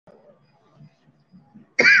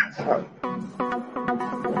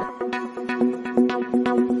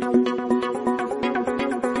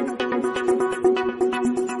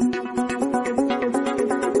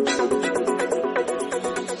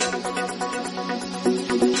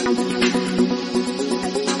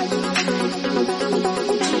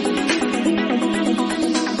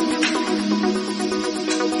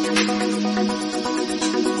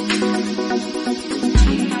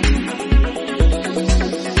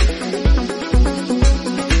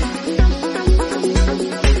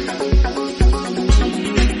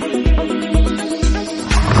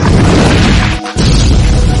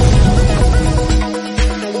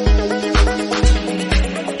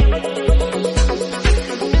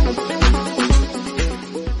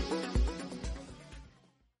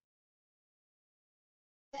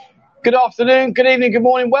Good afternoon, good evening, good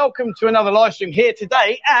morning. Welcome to another live stream here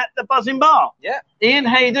today at the Buzzin Bar. Yeah. Ian,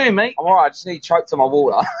 how you doing, mate? I'm alright, I just need choked on my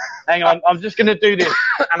water. Hang on, I'm just going to do this.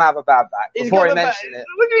 And I have a bad back. Before I mention it.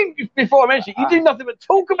 What do you mean before I mention it? You do nothing but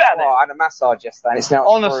talk about it. I had a massage yesterday and it's now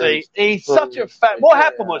honestly, he's such a fat... What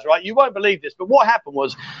happened was, right, you won't believe this, but what happened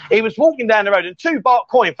was he was walking down the road and 2 baht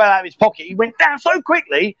coin fell out of his pocket. He went down so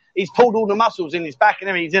quickly, he's pulled all the muscles in his back and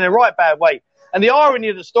everything. He's in a right bad way. And the irony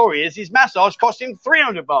of the story is his massage cost him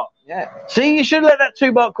 300 baht. Yeah. See, you should let that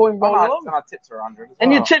 2 baht coin roll along. And I tipped her 100 as well.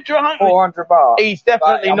 And you tipped her 100? 400 baht. He's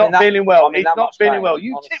definitely not feeling well. He's not feeling well.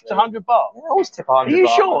 You honestly. tipped 100 baht. Yeah, I always tip 100 Are you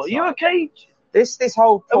baht sure? Are you okay? This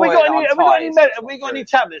whole Have we got any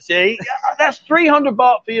tablets here? That's 300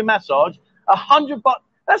 baht for your massage. 100 baht.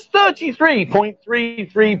 That's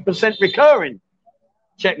 33.33% recurring.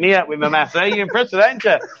 Check me out with my maths. You're impressed with that, ain't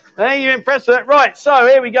you? You're impressed with that. Right, so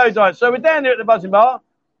here we go, guys. So we're down there at the Buzzin Bar.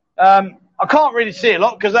 I can't really see a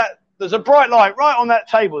lot because there's a bright light right on that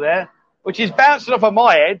table there, which is bouncing off of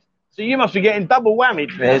my head. So you must be getting double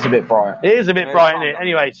whammied. It is a bit bright. It is a bit bright, isn't it?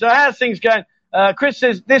 Anyway, so how's things going? Chris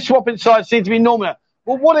says this swap inside seems to be normal.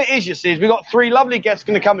 Well, what it is, you see, is we've got 3 lovely guests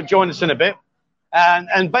going to come and join us in a bit.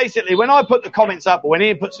 And basically, when I put the comments up, or when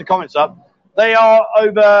Ian puts the comments up, they are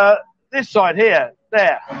over this side here,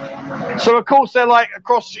 there. So, of course, they're like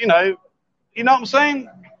across, you know what I'm saying?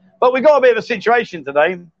 But we've got a bit of a situation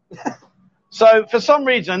today. So, for some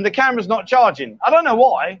reason, the camera's not charging. I don't know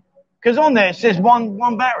why, because on there it says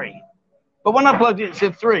one battery. But when I plugged it, it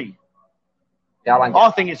said 3. Yeah,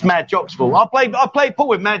 I think it's Mad Jock's fault. I played pool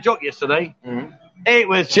with Mad Jock yesterday. Mm-hmm. It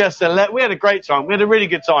was just we had a great time. We had a really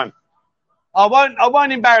good time. I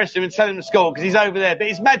won't embarrass him and tell him to score because he's over there. But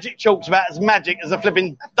his magic chalk's about as magic as a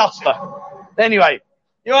flipping duster. Anyway,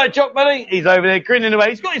 you all right, Jock, buddy? He's over there grinning away.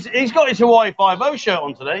 He's got his Hawaii 5-0 shirt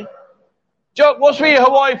on today. Jock, what's with your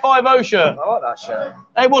Hawaii 5-0 shirt? I like that shirt.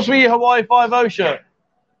 Hey, what's with your Hawaii 5-0 shirt?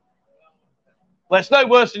 Well, it's no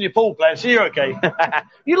worse than your pool player, so you're okay.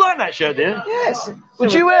 You like that shirt, do you? Yes.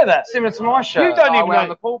 Would you wear that? Similar to my shirt. You don't even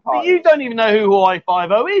know. But you don't even know who Hawaii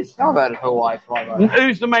 5-0 is. I've heard of Hawaii 5-0.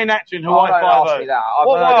 Who's the main actor in Hawaii 5-0? Ask me that.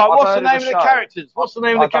 What's the name of the characters? What's the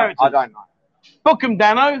name of the characters? I don't know. Book 'em,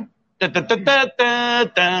 Dano. Yeah,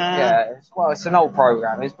 it's an old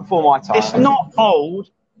program. It's before my time. It's not old.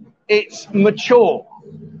 It's mature.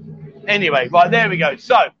 Anyway, right, there we go.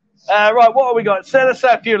 So, right, what have we got? Let's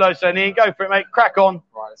say a few lows, so Ian. Go for it, mate. Crack on.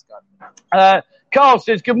 Right, let's go. Carl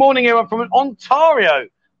says, good morning, everyone from Ontario.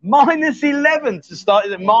 -11 to start.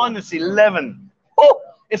 Is it -11? Oh,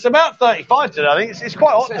 it's about 35 today, I think. It's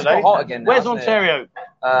quite hot today. It's quite hot again now, Where's Ontario?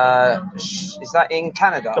 Is that in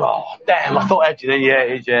Canada? Oh, damn, I thought I had you there. Yeah,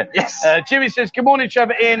 it is, yeah. Yes. Jimmy says, good morning,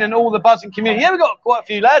 Trevor, Ian, and all the Buzzin community. Yeah, we've got quite a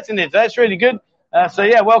few lads in here today. It's really good. So,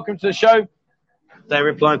 yeah, welcome to the show. They're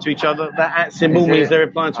replying to each other. That @ symbol means they're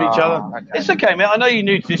replying to each other. Okay. It's okay, mate. I know you're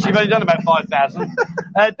new to this. You've only done about 5,000.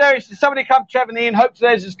 Derek says, somebody come, Trevor and Ian. Hope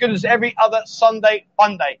today's as good as every other Sunday,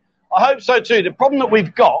 Funday. I hope so, too. The problem that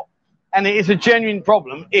we've got, and it is a genuine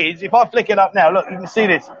problem, is if I flick it up now, look, you can see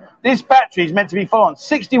this. This battery is meant to be full on,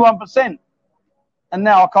 61%. And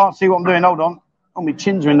now I can't see what I'm doing. Hold on. Oh, my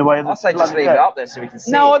chins are in the way of the... I'll say just leave it up there so we can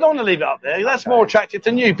see. No, I don't want to leave it up there. That's more attractive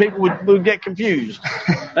than you. People would get confused.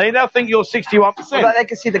 They'll think you're 61%. Well, they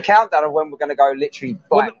can see the countdown of when we're going to go literally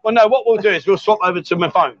blank. Well, no, what we'll do is we'll swap over to my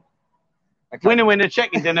phone. Okay. Winner,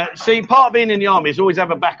 chicken dinner. See, part of being in the army is always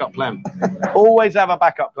have a backup plan. Always have a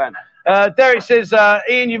backup plan. Derek says,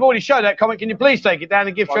 Ian, you've already showed that comment. Can you please take it down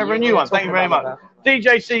and give Trevor a new one? Thank you very much.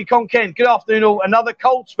 DJC Conken, good afternoon all. Another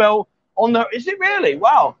cold spell on the... Is it really?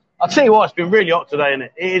 Wow. I'll tell you what, it's been really hot today, isn't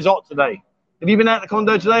it? It is hot today. Have you been out the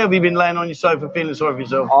condo today, or have you been laying on your sofa feeling sorry for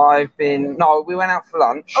yourself? No, we went out for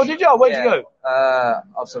lunch. Oh, did you? Where'd you go? I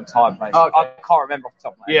was some Thai place. Okay. I can't remember off the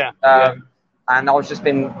top of my head. Yeah. And I was just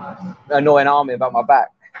been annoying Army about my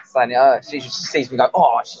back. Saying, she just sees me go,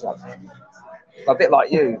 oh, she's like, a bit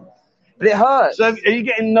like you. But it hurts. So are you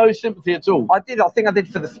getting no sympathy at all? I think I did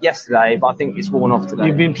for the yesterday, but I think it's worn off today.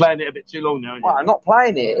 You've been playing it a bit too long now, haven't you? Well, I'm not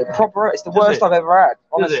playing it. It's the worst I've ever had.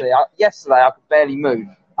 Honestly, yesterday I could barely move.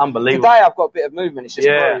 Unbelievable. Today I've got a bit of movement. It's just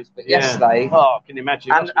bruised. But yesterday, oh, can you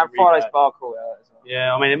imagine? And Friday's bar crawl.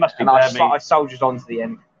 Yeah, I mean, it must be and bad, I soldiered on to the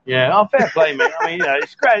end. Yeah, oh, fair play, mate. I mean, you know,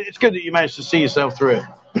 it's great. It's good that you managed to see yourself through it.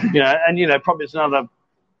 You know, and, you know, probably it's another,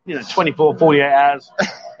 24, 48 hours.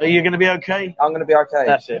 Are you going to be okay? I'm going to be okay.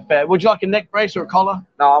 That's it. Fair. Would you like a neck brace or a collar?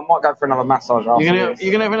 No, I might go for another massage after You're going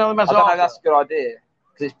to have another massage? I don't know if that's a good idea,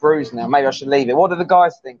 because it's bruised now. Maybe I should leave it. What do the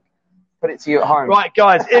guys think? Put it to you at home. Right,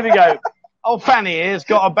 guys, here we go. Old Fanny here's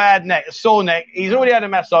got a bad neck, a sore neck. He's already had a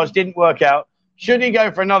massage, didn't work out. Should he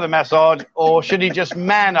go for another massage, or should he just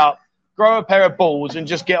man up, grow a pair of balls, and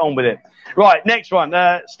just get on with it? Right, next one.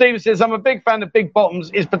 Steven says, I'm a big fan of big bottoms.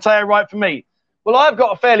 Is Pattaya right for me? Well, I've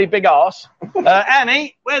got a fairly big arse.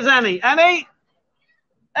 Annie, where's Annie? Annie?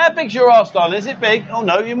 How big's your arse, darling? Is it big? Oh,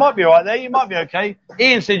 no, you might be right there. You might be okay.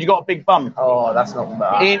 Ian said you got a big bum. Oh, that's not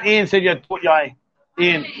bad. Ian said you had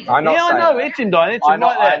Ian. I know. It's him, darling. It's him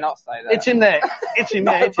right there. I not say that. It's him there. It's him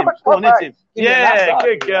there. It's him. Go on, it's him. Yeah,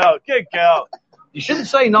 good girl. Good girl. You shouldn't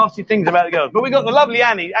say nasty things about the girls. But we got the lovely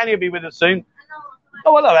Annie. Annie will be with us soon.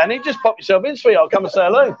 Oh, hello, Annie. Just pop yourself in, sweetheart. Come and say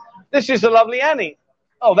hello. This is the lovely Annie.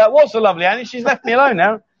 Oh, that was the lovely Annie. She's left me alone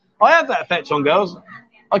now. I have that effect on girls.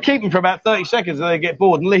 I keep them for about 30 seconds and they get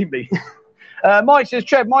bored and leave me. Mike says,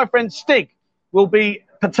 Trev, my friend Stig will be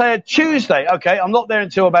Pattaya Tuesday. Okay, I'm not there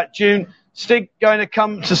until about June. Stig going to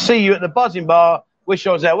come to see you at the Buzzin Bar. Wish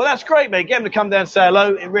I was there. Well, that's great, mate. Get him to come down and say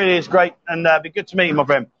hello. It really is great. And be good to meet you, my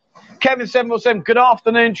friend. Kevin747, good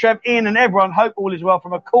afternoon, Trev, Ian and everyone. Hope all is well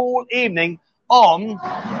from a cool evening on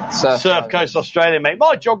Surf Coast, Australia, mate.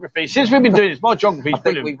 My geography, since we've been doing this, my geography is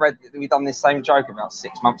brilliant. We've done this same joke about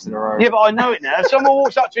 6 months in a row. Yeah, but I know it now. If someone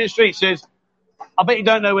walks up to me in the street and says, I bet you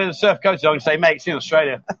don't know where the Surf Coast is, I'm going to say, mate, it's in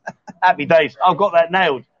Australia. Happy days. I've got that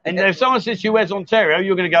nailed. And if someone says to you, where's Ontario,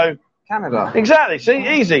 you're going to go, Canada. Exactly.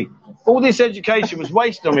 See, easy. All this education was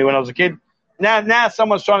wasted on me when I was a kid. Now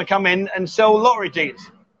someone's trying to come in and sell lottery tickets.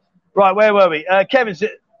 Right, where were we? Kevin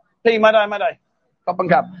said, P, Maday. Cup and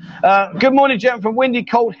cup. Good morning, gentlemen, from windy,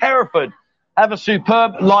 cold Hereford. Have a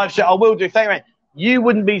superb live show. I will do. Thank you,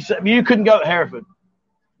 mate. You couldn't go to Hereford.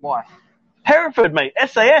 Why? Hereford, mate.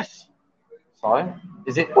 SAS. Sorry?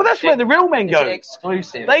 Is it? Well, that's where the real men go. Is it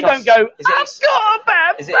exclusive? They don't go, I've got a bad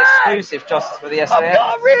back. Is it exclusive just for the SAS? I've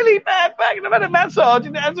got a really bad back and I've had a massage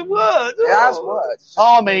and it hasn't worked. It has worked.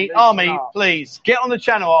 Army, please. Get on the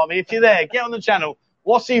channel, Army. If you're there, get on the channel.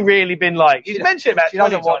 What's he really been like? He's mentioned about 20 times.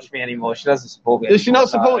 She doesn't watch me anymore. She doesn't support me anymore. Does she not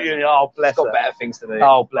support you? Oh, bless her. She's got better things to do.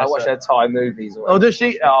 Oh, bless her. I watch her Thai movies. Oh, does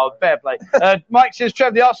she? Oh, fair play. Mike says,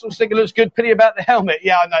 Trev, the Arsenal sticker looks good. Pity about the helmet.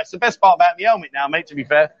 Yeah, I know. It's the best part about the helmet now, mate, to be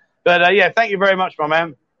fair. But, yeah, thank you very much, my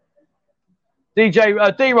man.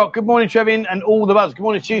 DJ D-Rock, good morning, Trevin, and all the buzz. Good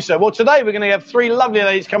morning to you, sir. Well, today we're going to have three lovely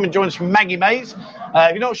ladies come and join us from Maggie Mays.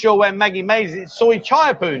 If you're not sure where Maggie Mays is, it's Soy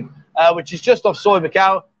Chiapoon, which is just off Soy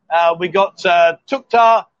Macau. We got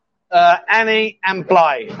Tukta, Annie, and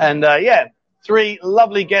Bly. And, yeah, three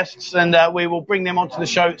lovely guests, and we will bring them onto the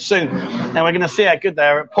show soon. And we're going to see how good they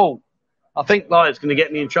are at pool. I think Lyra's going to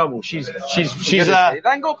get me in trouble. She's. They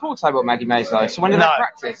ain't got a pool table at Maggie Mays though. So when do they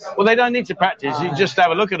practice? Well, they don't need to practice. You just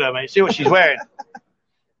have a look at her, mate. See what she's wearing.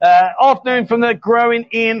 Afternoon from the Growing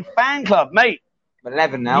Ian fan club, mate.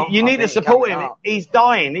 11 now. You need to support him. He's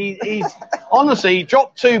dying. He's honestly, he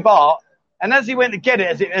dropped 2 baht, and as he went to get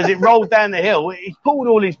it, as it rolled down the hill, he pulled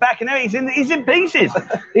all his back, and now he's in pieces.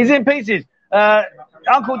 He's in pieces.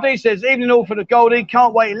 Uncle D says, evening all for the Goldie.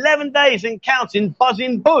 Can't wait 11 days and counting.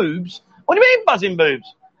 Buzzing boobs. What do you mean buzzing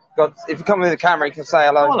boobs? God, if you come with the camera, you can say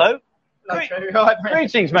hello. Hello.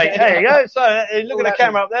 Greetings, mate. There you go. So, look at the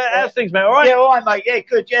camera up there. How's things, mate? All right? Yeah, all right, mate. Yeah,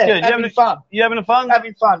 good. Yeah, good. Having fun. You having fun?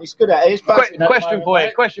 Having fun. It's good at it. It's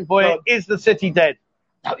Question for you. Is the city dead?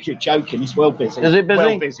 No, you're joking. It's well busy. Is it busy?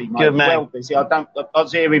 Well busy, mate. Good, man. Well busy. I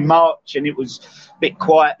was here in March and it was a bit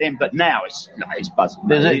quiet then, but now it's buzzing.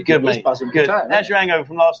 Is it? Good, mate. Buzzing. Good. How's your hangover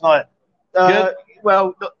from last night? Good?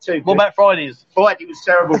 Well, not too good. What about Fridays? Friday was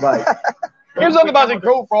terrible, mate. It was on the Buzzing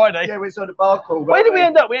Crawl Friday. Yeah, we was on the bar crawl. Where did we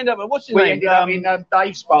end up? We ended up at, what's his name? We ended up in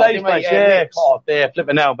Dave's bar. Dave's place, yeah. Oh, dear,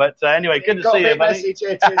 flipping hell. But anyway, good to see you, buddy. Message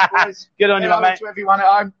here, cheers, boys. Good on you, my mate. To everyone at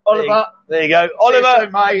home. Oliver. There you go. Oliver.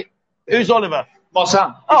 Soon, mate. Who's Oliver? My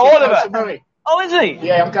son. Oh, Oliver. Oh, is he?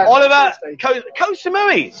 Yeah, I'm going. Oliver Koh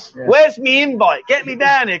Samui. Yeah. Where's me invite? Get me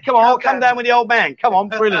down here. Come on, I'll come down with the old man. Come on,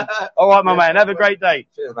 brilliant. All right, my man. Have a great day.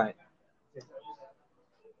 Cheers, mate.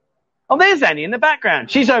 Oh, there's Annie in the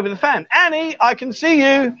background. She's over the fan. Annie, I can see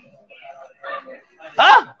you.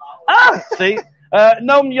 See?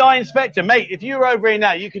 Nom Yai Inspector. Mate, if you were over here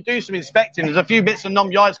now, you could do some inspecting. There's a few bits of Nom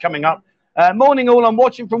Yais coming up. Morning all, I'm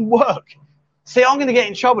watching from work. See, I'm going to get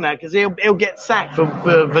in trouble now because he'll get sacked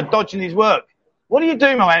for dodging his work. What do you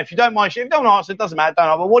do, my man? If you don't mind, if you don't answer, it doesn't matter. Don't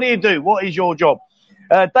know. But what do you do? What is your job?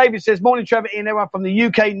 David says, morning, Trevor, Ian, everyone from the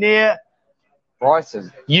UK near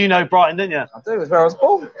Brighton. You know Brighton, didn't you? I do. It's where I was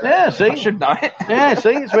born. Yeah, see? I should know it. Yeah, see?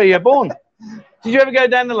 It's where you're born. Did you ever go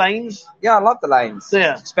down the lanes? Yeah, I love the lanes.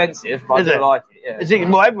 Yeah. It's expensive, but Is I do it? like it. Yeah. Is it?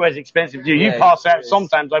 Well, everywhere's expensive. You Yeah, pass out it is.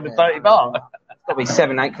 sometimes over 30 baht. It's got to be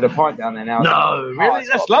 7-8 quid a pint down there now. No, really? It's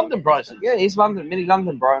That's got to London be. prices. Yeah, it's London, mini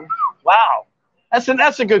London, Brighton. Wow.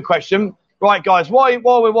 That's a good question. Right, guys, while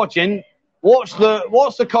we're watching, what's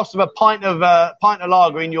the cost of a pint of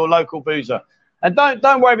lager in your local boozer? And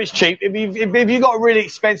don't worry if it's cheap. If you've got a really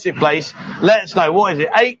expensive place, let us know. What is it?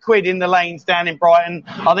 8 quid in the lanes down in Brighton.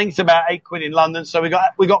 I think it's about 8 quid in London. So we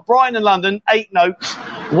got Brighton and London, 8 notes.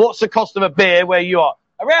 What's the cost of a beer where you are?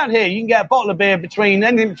 Around here, you can get a bottle of beer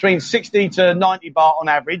anything between 60 to 90 baht on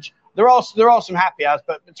average. There are some happy hours,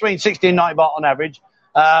 but between 60 and 90 baht on average.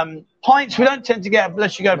 Pints we don't tend to get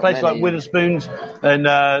unless you go to places like Witherspoons and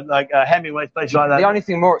Hemingway's, places like that. The only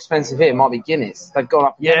thing more expensive here might be Guinness. They've gone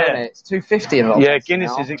up again, haven't it? It's $2.50 in a lot of places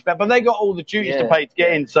Guinness now. is expensive, but they got all the duties to pay to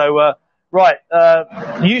get in. So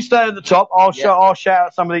you stay at the top. I'll shout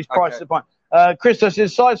out some of these prices. Okay. Christo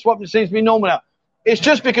says side swapping seems to be normal now. It's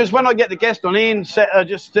just because when I get the guest on, Ian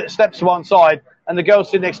just steps to one side and the girl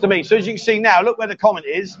sit next to me. So as you can see now, look where the comment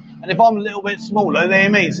is. And if I'm a little bit smaller, there you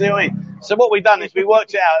mean. See what I mean? So what we've done is we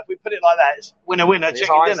worked it out. If we put it like that, it's winner,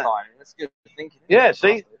 chicken dinner. That's good thinking. Yeah,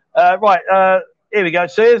 see? Here we go.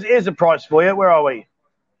 So here's the price for you. Where are we?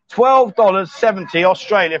 $12.70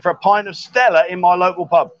 Australia for a pint of Stella in my local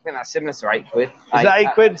pub. I think that's similar to 8 quid. Is that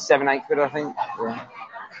 8 quid? 7-8 quid, I think. Yeah.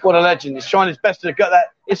 What a legend. He's trying his best to get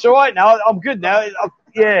that. It's all right now. I'm good now.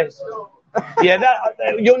 Yes.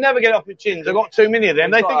 You'll never get off your chins. I've got too many of them.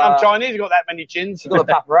 They think I'm Chinese. I've got that many chins. You've got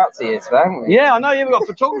a paparazzi here today, haven't we? Yeah, I know. You've got a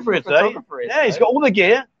photographer today. Yeah, he's got all the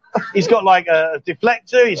gear. He's got like a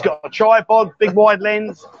deflector. He's got a tripod, big wide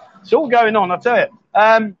lens. It's all going on, I tell you.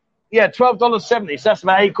 $12.70. So that's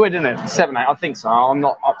about 8 quid, isn't it? 7-8, I think so. I'm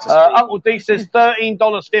not up to speed. Uncle D says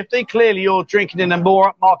 $13.50. Clearly, you're drinking in a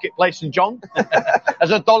more upmarket place than John.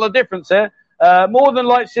 There's $1 difference there. More than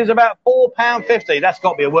like says about £4.50. That's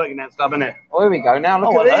got to be a working man's club, isn't it? Oh, here we go. Now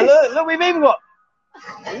look at this. Look, we've even got.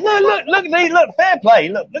 Look, fair play.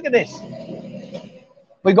 Look at this.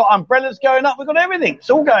 We've got umbrellas going up. We've got everything. It's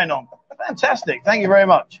all going on. Fantastic. Thank you very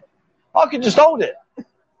much. I could just hold it.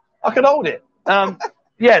 I could hold it.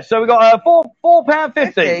 So we've got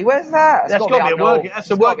 £4.50. Where's that? That's got to be a working.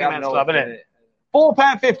 That's a working man's club, isn't it?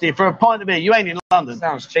 £4.50 for a pint of beer. You ain't in London.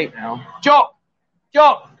 Sounds cheap now. Jock.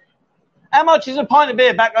 How much is a pint of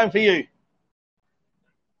beer back home for you?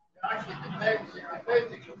 Maybe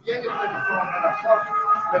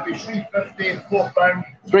 £3.50, £4.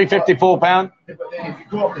 £3.50, £4. But then if you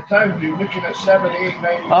go up to town, you're looking at 7, 8,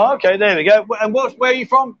 9. Oh, okay, there we go. And where are you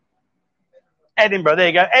from? Edinburgh. There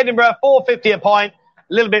you go. Edinburgh, £4.50 a pint.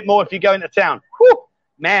 A little bit more if you go into town. Whew,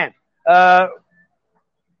 man. Where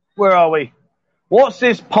are we? What's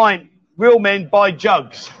this pint? Real men buy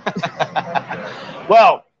jugs.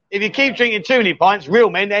 Well, if you keep drinking too many pints, real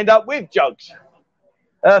men end up with jugs.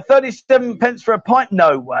 37 pence for a pint?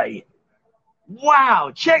 No way.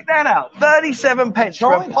 Wow, check that out. 37 pence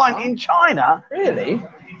for a pint in China? Really?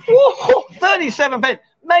 Whoa, 37 pence.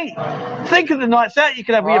 Mate, think of the nights out you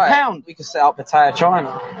could have with your pound. We could set up Pattaya,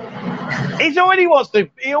 China. He already wants to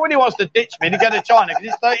ditch me to go to China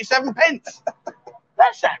because it's 37 pence.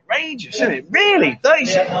 That's outrageous, isn't it? Really?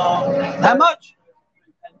 37. How much?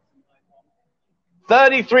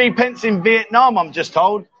 33 pence in Vietnam, I'm just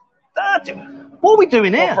told. 30. What are we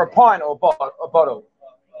doing here? What, for a pint or a bottle?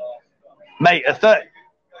 Mate, a 30.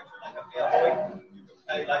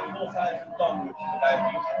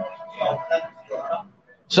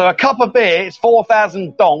 So a cup of beer is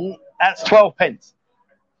 4,000 dong. That's 12 pence.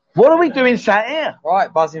 What are we doing sat here? Right,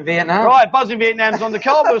 Buzzin Vietnam. Right, Buzzin Vietnam's on the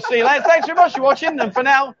card. We'll see you later. Thanks very much for watching. And for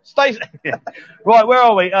now, stay. Right, where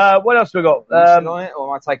are we? What else have we got? Or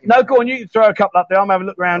am I taking? No, go on. You can throw a couple up there. I'm having a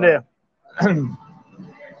look around here.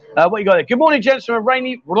 What you got there? Good morning, gents from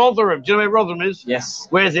rainy Rotherham. Do you know where Rotherham is? Yes.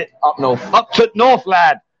 Where is it? Up north. Up to north,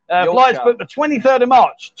 lad. Flights booked the 23rd of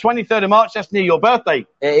March. 23rd of March. That's near your birthday.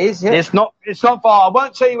 It is. Yeah. It's not far. I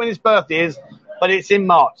won't tell you when his birthday is, but it's in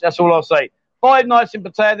March. That's all I'll say. 5 nights in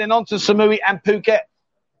Pattaya, then on to Samui and Phuket.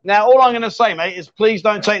 Now, all I'm going to say, mate, is please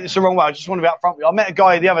don't take this the wrong way. I just want to be upfront with you. I met a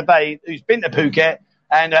guy the other day who's been to Phuket,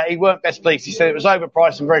 and he weren't best pleased. He said it was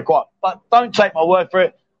overpriced and very quiet. But don't take my word for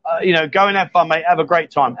it. Go and have fun, mate. Have a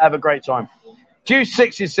great time. Have a great time. Juice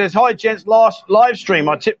 60 says, hi, gents, last live stream.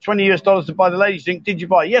 I tipped $20 to buy the ladies' drink. Did you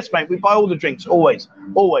buy? Yes, mate, we buy all the drinks, always.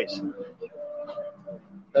 Always.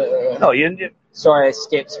 No, sorry, it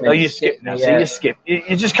skips me. Oh, you skip now. See, you skip.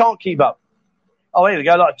 You just can't keep up. Oh, here we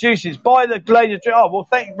go. Like Juices, buy the ladies' drink. Oh, well,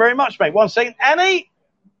 thank you very much, mate. 1 second. Annie,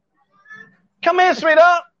 come here,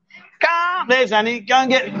 sweetheart. Come. There's Annie. Go and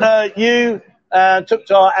get you,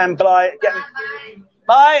 Tuktar, and Bly.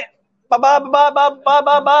 Bye.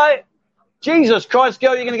 Bye. Jesus Christ,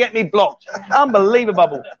 girl, you're going to get me blocked.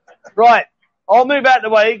 Unbelievable. Right, I'll move out of the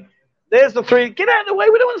way. There's the 3. Get out of the way.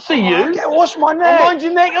 We don't want to see you. Okay, wash my neck. Oh, mind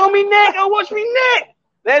your neck. Oh, me neck. Oh, wash me neck.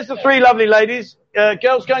 There's the 3 lovely ladies.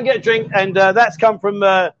 Girls, go and get a drink. And that's come from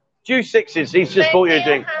Juice 60s. He's just bought you a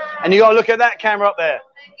drink. And you got to look at that camera up there.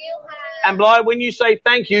 And Bly, when you say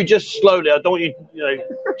thank you, just slowly. I don't want you,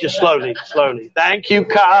 just slowly. Thank you,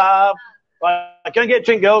 Carb. Right, go and get a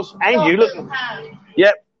drink, girls. And you, look.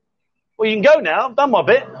 Yep. Well, you can go now. I've done my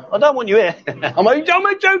bit. I don't want you here. I'm only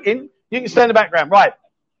joking. You can stay in the background. Right.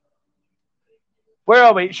 Where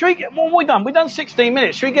are we? Should we get, what have we done? We've done 16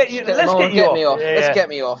 minutes. Should we get you? Let's get you off. Yeah. Let's get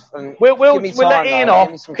me off. And we'll let Ian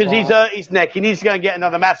off because he's hurt his neck. He needs to go and get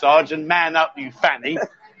another massage and man up, you fanny.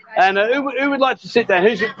 And who would like to sit down?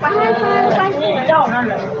 They're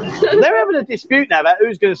having a dispute now about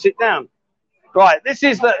who's going to sit down. Right. This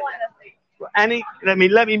is the Annie. Let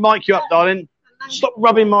me mic you up, darling. Stop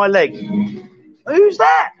rubbing my leg. Who's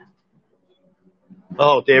that?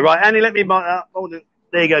 Oh dear. Right, Annie. Let me mic up.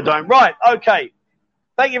 There you go, darling. Right. Okay.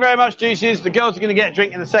 Thank you very much, Juices. The girls are going to get a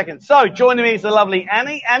drink in a second. So, joining me is the lovely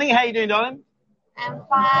Annie. Annie, how you doing, darling? I'm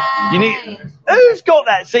fine. Who's got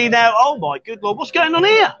that? See now? Oh my good Lord, what's going on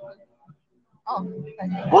here? Oh,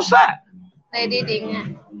 what's that? Lady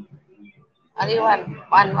Ding. Only one.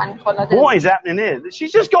 What is happening here?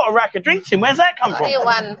 She's just got a rack of drinks in. Where's that come from? Only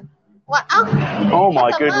one. What? Oh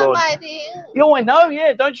my good Lord. Oh, I know.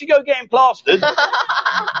 Yeah, don't you go getting plastered.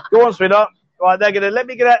 Go on, sweetheart. Right, they're gonna let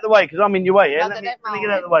me get out of the way because I'm in your way. Yeah, let me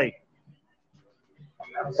get out of the way.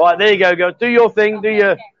 Right, there you go, girl. Do your thing. Do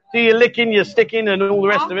your licking, your sticking, and all the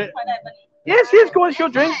rest of it. Yes, go on, it's your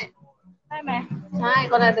drink.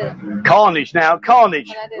 Carnage now,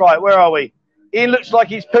 carnage. Right, where are we? Ian looks like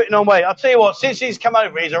he's putting on weight. I'll tell you what, since he's come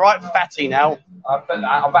over, he's a right fatty now.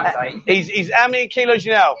 I'm back to 8. He's how many kilos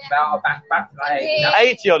you now? Back to 8.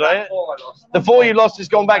 80 odd, are you? The 4 you lost has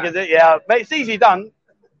gone back, is it? Yeah, mate, it's easy done.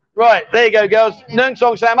 Right, there you go, girls. Nung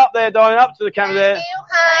Song Sam up there, darling, up to the camera there.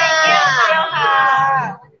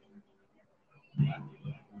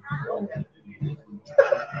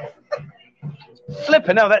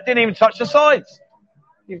 Flipping hell, that didn't even touch the sides.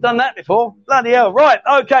 You've done that before. Bloody hell. Right,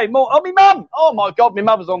 okay, more. Oh, me mum. Oh, my God, my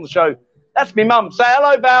mother's on the show. That's me mum. Say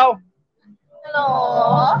hello, Val.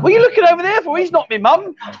 Hello. What are you looking over there for? He's not me mum.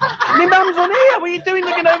 Me mum's on here. What are you doing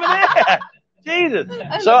looking over there? Jesus.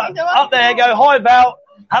 So, up there, go, hi, Val.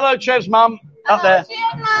 Hello, Trev's mum. Up there.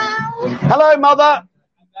 Hello, mother.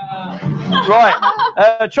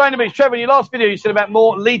 Right. Trainer Beach. Trevor, in your last video, you said about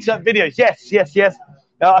more Lita videos. Yes.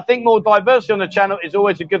 I think more diversity on the channel is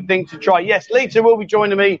always a good thing to try. Yes, Lita will be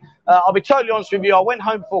joining me. I'll be totally honest with you. I went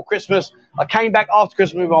home before Christmas. I came back after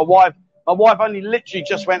Christmas with my wife. My wife only literally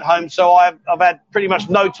just went home, so I've had pretty much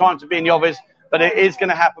no time to be in the office. But it is going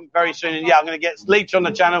to happen very soon. And, yeah, I'm going to get Lita on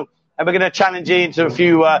the channel, and we're going to challenge you into a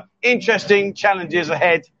few interesting challenges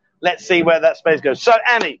ahead. Let's see where that space goes. So,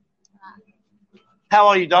 Annie, how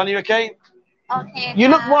are you, darling? You okay? Okay. You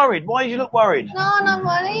look worried. Why do you look worried? No, not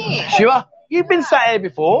worried. Sure? You've been sat here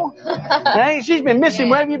before. Hey, she's been missing.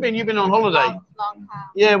 Where have you been? You've been on holiday. Long time.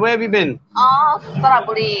 Yeah, where have you been? Oh,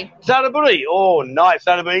 Saraburi. Saraburi. Oh, nice,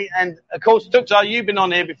 Saraburi. And, of course, Tuktar, you've been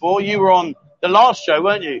on here before. You were on the last show,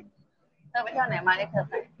 weren't you?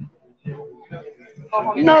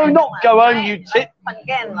 No, not go home, you tit.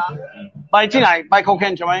 By tonight, by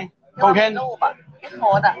Cocaine, Cocaine.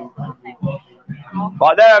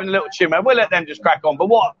 Right, they're having a little chin, man. We'll let them just crack on. But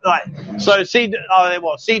what, like, so, see, Don't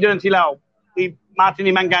Tilao.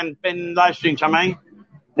 Martin Mangan, Ben live stream, Chamay.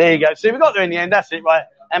 There you go. See, we got there in the end. That's it, right?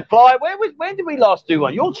 And Ply, where did we last do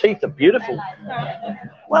one? Your teeth are beautiful.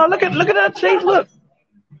 Well, look at her teeth. Look.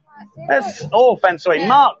 That's fancy.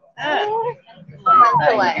 Mark. Yeah.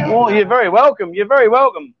 Oh, you're very welcome. You're very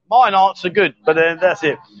welcome. Mine aren't so good, but that's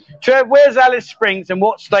it. Trev, where's Alice Springs and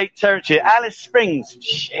what state territory? Alice Springs.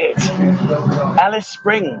 Shit. Alice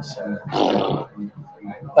Springs.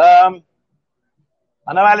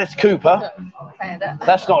 I know Alice Cooper.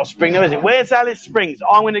 That's not a spring, though, is it? Where's Alice Springs?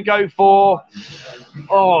 I'm going to go for...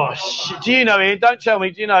 Oh, shit. Do you know, Ian? Don't tell me.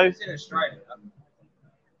 Do you know? It's in Australia.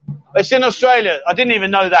 It's in Australia. I didn't even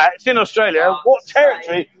know that. It's in Australia. What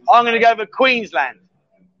territory? I'm going to go for Queensland.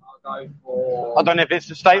 I don't know if it's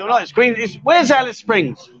the state or not. It's Queen. Where's Alice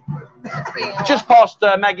Springs? Just past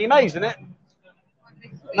Maggie Mays, isn't it?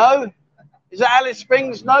 No? Is that Alice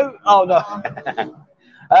Springs? No? Oh, no.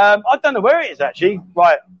 I don't know where it is, actually.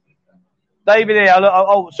 Right. David here.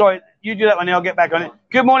 Oh, sorry. You do that one, I'll get back on it.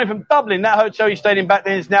 Good morning from Dublin. That hotel you stayed in back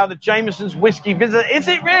then is now the Jameson's Whiskey Visitor. Is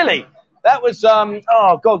it really? That was,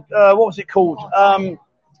 oh, God, what was it called? Oh,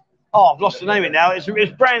 I've lost the name of it now. It's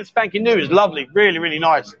brand spanking new. It's lovely. Really, really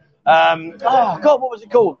nice. Oh, God, what was it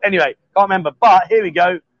called? Anyway, can't remember. But here we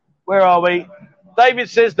go. Where are we? David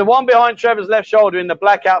says, the one behind Trevor's left shoulder in the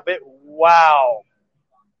black outfit. Wow.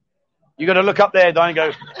 You got to look up there, Don, and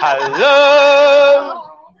go, hello.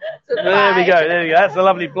 There we go. That's a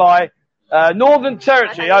lovely fly. Northern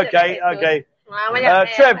Territory. Okay.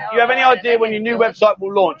 Trev, do you have any idea when your new website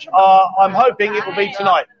will launch? I'm hoping it will be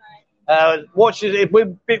tonight. Watch it. It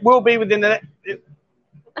will be within the next...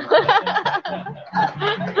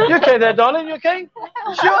 You okay there, darling? You okay?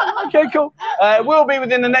 Sure. Okay, cool. It will be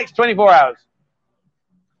within the next 24 hours.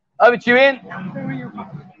 Over to you, Ian.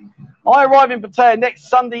 I arrive in Pattaya next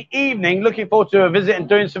Sunday evening. Looking forward to a visit and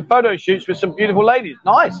doing some photo shoots with some beautiful ladies.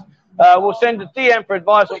 Nice. We'll send a DM for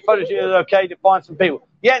advice on photo shoots. Okay, to find some people.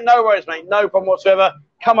 Yeah, no worries, mate. No problem whatsoever.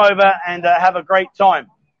 Come over and have a great time.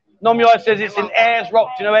 Nomulai says it's in Ayers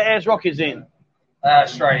Rock. Do you know where Ayers Rock is in?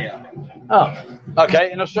 Australia. Oh,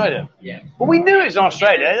 okay, in Australia. Yeah. Well, we knew it was in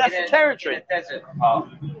Australia. That's the territory. Desert part.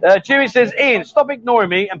 Jimmy says, Ian, stop ignoring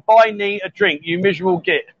me and buy me a drink, you miserable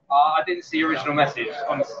git. I didn't see your original message,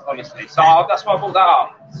 honestly. So that's why I brought that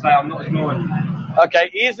up. So I'm not ignoring you. Okay,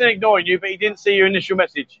 he isn't ignoring you, but he didn't see your initial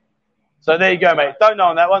message. So there you go, mate. Don't know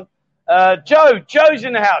on that one. Joe's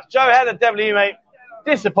in the house. Joe, how the devil are you, mate?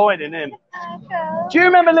 Disappointed in him. Do you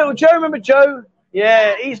remember little Joe? Remember Joe?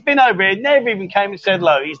 Yeah, he's been over here. Never even came and said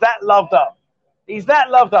hello. He's that loved up.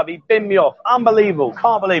 He binned me off. Unbelievable.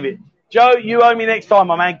 Can't believe it. Joe, you owe me next time,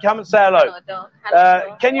 my man. Come and say hello.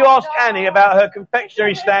 Can you ask Annie about her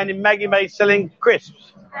confectionery stand in Maggie May selling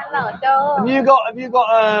crisps? Hello, Joe. Have you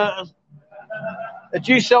got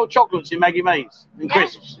do you sell chocolates in Maggie May's and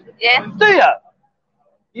crisps? Yes. Do you?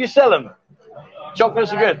 You sell them?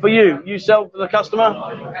 Chocolates are good. For you? You sell to the customer?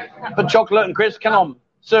 For chocolate and crisps? Come on.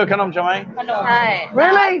 Sir, come on, Jermaine.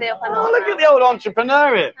 Really? Oh, look at the old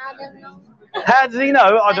entrepreneur here. How does he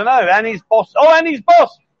know? I don't know. Annie's boss. Oh, Annie's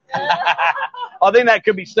boss. I think that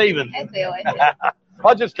could be Stephen.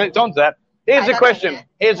 I just clicked onto that. Here's a question.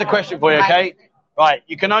 Here's a question for you, okay? Right.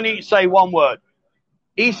 You can only say one word.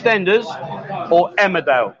 EastEnders or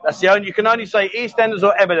Emmerdale. That's the only. You can only say EastEnders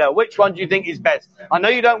or Emmerdale. Which one do you think is best? I know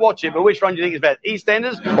you don't watch it, but which one do you think is best?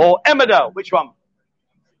 EastEnders or Emmerdale? Which one?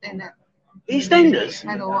 EastEnders.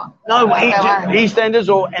 No, EastEnders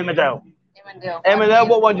or Emmerdale? Emmerdale.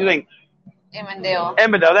 What one do you think?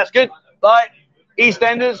 Emmerdale. That's good. Right.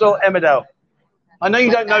 EastEnders or Emmerdale? I know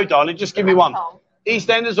you don't know, darling. Just give me one.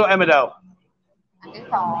 EastEnders or Emmerdale?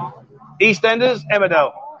 EastEnders,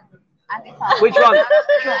 Emmerdale. Which one?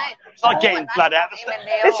 It's like getting blood out of the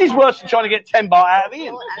This is worse than trying to get 10 baht out of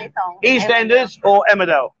Ian. EastEnders or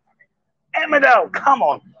Emmerdale? Emmerdale, come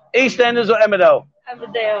on. EastEnders or Emmerdale?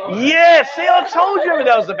 Emmerdale. Yeah, see, I told you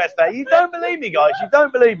Emmerdale's the best day. You don't believe me, guys. You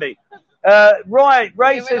don't believe me. Right,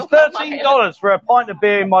 Ray says $13 for a pint of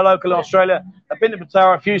beer in my local Australia. I've been to Pattaya.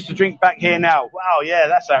 I refuse to drink back here now. Wow, yeah,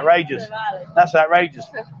 that's outrageous. That's outrageous.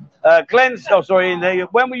 Glenn, oh sorry,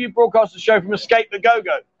 when will you broadcast the show from Escape the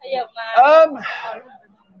Go-Go?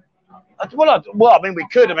 Well, I mean, we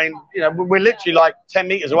could. I mean, you know, we're literally like 10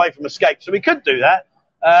 meters away from Escape, so we could do that.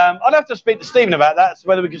 I'd have to speak to Stephen about that, so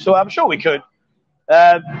whether we could sort out. I'm sure we could.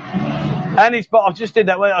 And I just did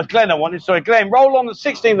that. Well, Glenn, I wanted. Sorry, Glenn. Roll on the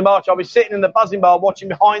 16th of March. I'll be sitting in the Buzzin Bar watching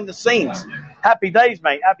behind the scenes. Happy days,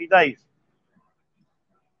 mate. Happy days.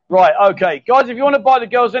 Right, okay. Guys, if you want to buy the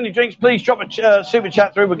girls any drinks, please drop a super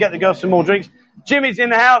chat through. We'll get the girls some more drinks. Jimmy's in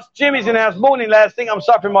the house. Morning, lads. Think I'm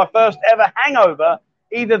suffering my first ever hangover.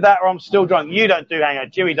 Either that or I'm still drunk. You don't do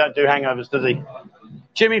hangovers. Jimmy don't do hangovers, does he?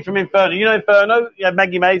 Jimmy from Inferno. You know Inferno? Yeah,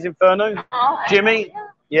 Maggie May's Inferno. Jimmy?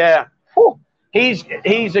 Yeah. Whew. He's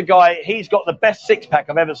a guy, he's got the best six-pack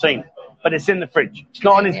I've ever seen. But it's in the fridge. It's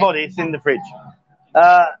not on his body, it's in the fridge.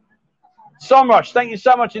 Somrush, thank you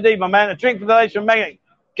so much indeed, my man. A drink for the ladies from Maggie.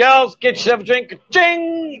 Girls, get yourself a drink.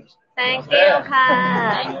 Ching! Thank you,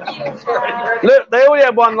 Pa. Look, they already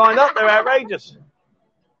have one lined up. They're outrageous.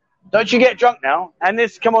 Don't you get drunk now? And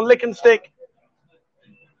this, come on, lick and stick.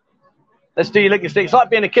 Let's do your lick and stick. It's like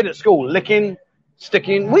being a kid at school. Licking,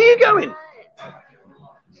 sticking. Where are you going?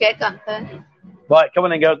 Right, come on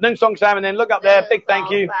then, girls. Nung Song Sam, and then look up there. Big thank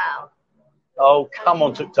you. Oh, come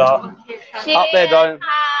on, Tuktar. Up there, darling.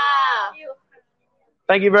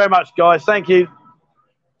 Thank you very much, guys. Thank you.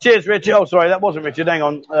 Cheers, Richard. Oh, sorry, that wasn't Richard. Hang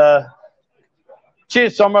on.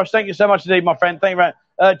 Cheers, Tom Rush. Thank you so much indeed, my friend. Thank you very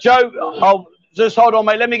much. Joe, I'll just hold on,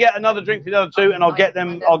 mate. Let me get another drink for the other two, and I'll get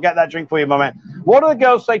that drink for you, my man. What do the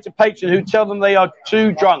girls say to patrons who tell them they are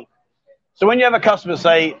too drunk? So when you have a customer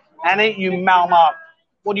say, Annie, you mal.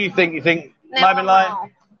 What do you think? You think, Never mal.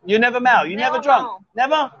 You never mal? You never drunk? mal.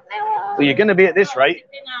 Never? Never. Well, you're going to be at this rate.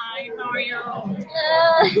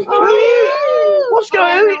 What's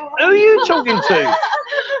going on? Who are you talking to?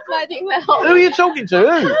 Who are you talking to?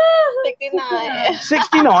 Who? 69.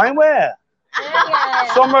 69? Where?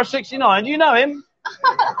 Somewhere 69. Do you know him?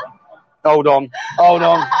 Hold on.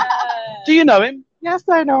 Do you know him? Yes,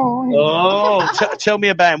 I know. Oh, tell me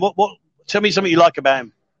about him. What? Tell me something you like about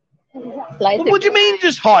him. Like What do you mean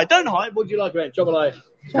just hide? Don't hide. What do you like about him? Chocolate.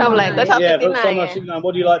 Chocolate. Tôi thích Yeah, but 69. Somewhere 69.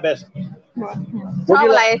 What do you like best?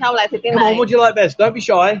 Chocolate 69. Come on, what do you like best? Don't be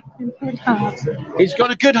shy. He's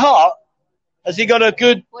got a good heart. Has he got a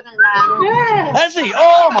good...พูดดัง Has he?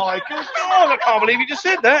 Oh, my good God. I can't believe you just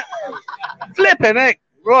said that. Flipping heck.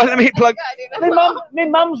 Right, let me plug... My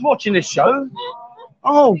mum's watching this show.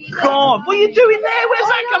 Oh, God. What are you doing there? Where's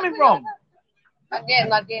that coming from? Not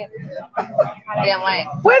yet. Jemไว้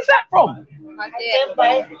Where's that from? Not yet.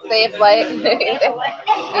 Save ไว้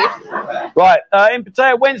Right, in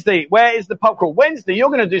Pattaya, Wednesday, where is the pub crawl? Wednesday, you're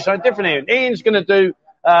going to do something different, Ian. Ian's going to do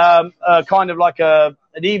kind of like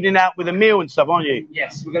an evening out with a meal and stuff, aren't you?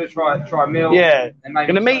 Yes, we're going to try a meal. Yeah. And You're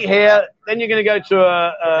going to meet here, then you're going to go to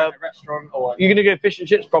a restaurant, or you're going to go fish and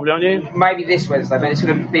chips probably, aren't you? maybe this Wednesday, but it's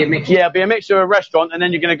going to be a mixture. Yeah, it'll be a mixture of a restaurant, and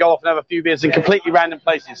then you're going to go off and have a few beers in completely random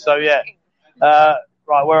places. So, yeah.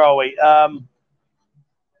 Right, where are we?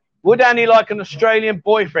 Would Annie like an Australian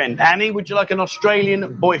boyfriend? Annie, would you like an Australian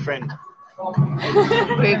boyfriend?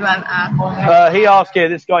 He asked here,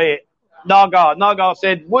 this guy here. Nagar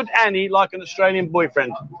said, would Annie like an Australian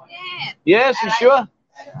boyfriend? Yes, you sure?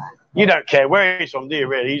 You don't care where he's from, do you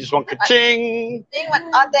really? You just want ka-ching. จริงมัน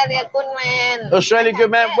ออสเตรเลียกุนแมน Australian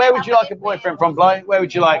good man. Where would you like a boyfriend from, Bly? Where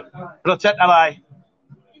would you like? Pattaya.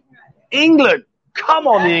 England. Come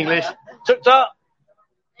on, the English. Tuk-tuk.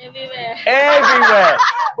 Everywhere.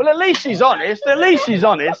 Well, at least she's honest.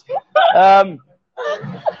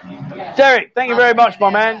 Derek, thank you very much, my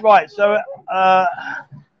man. Right, so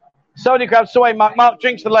Sony Crab, Soy, Mark,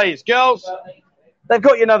 drinks for the ladies. Girls, they've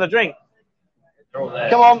got you another drink.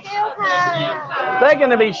 Come on. They're going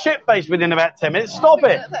to be shit-faced within about 10 minutes. Stop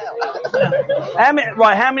it. How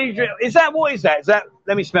many drinks? Is that, what is that? Is that,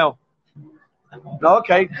 let me smell. No,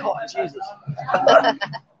 okay. God, Jesus.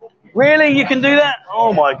 Really? You can do that?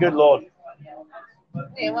 Oh, my good Lord.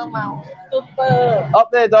 เดี๋ยวว่าเมา Up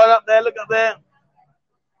there, darling, up there. Look up there.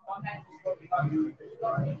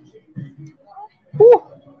 Woo.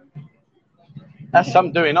 That's some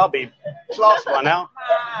doing. I'll be class by now.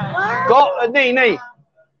 Got a knee.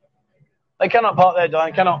 They cannot park there,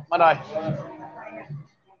 darling. Cannot. Madai.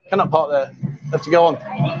 Cannot park there. Have to go on.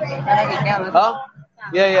 Huh?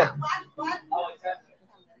 Yeah.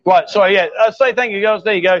 Right, sorry, yeah. Say thank you, girls.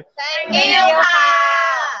 There you go. Thank you ค่ะ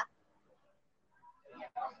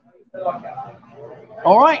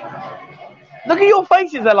All right. Look at your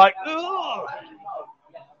faces. They're like, ugh.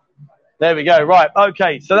 There we go. Right.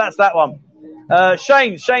 Okay. So that's that one.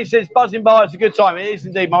 Shane says Buzzin Bar is a good time. It is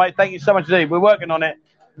indeed, my mate. Thank you so much indeed. We're working on it.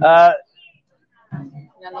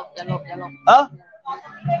 อย่าลบ Huh?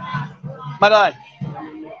 Madai.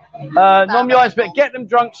 Non-violence, but get them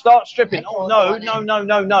drunk, start stripping. Oh, no.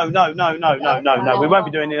 We won't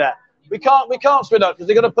be doing any of that. We can't split up because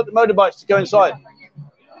they've got to put the motorbikes to go inside.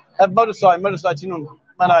 Have motorcycle.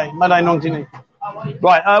 Madai non-tini.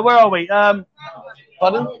 Right, where are we?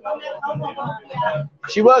 Pardon?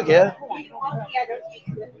 She work here?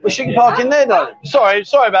 Well, she can park in there, though. Sorry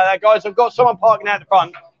about that, guys. I've got someone parking out the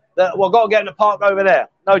front. I've got to get in the park over there.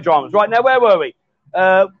 No dramas. Right, now, where were we?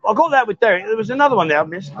 I got that with Derek. There was another one there I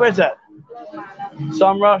missed. Where's that?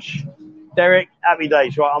 Sunrush, Derek, happy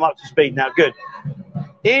days. Right, I'm up to speed now. Good.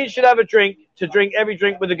 Ian should have a drink to drink every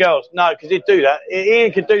drink with the girls. No, because he'd do that.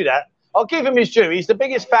 Ian could do that. I'll give him his due. He's the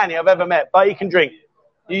biggest fanny I've ever met, but he can drink.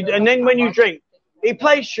 And then when you drink, he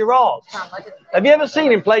plays charades. Have you ever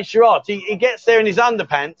seen him play charades? He gets there in his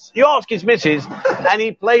underpants. You ask his missus, and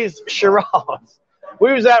he plays charades.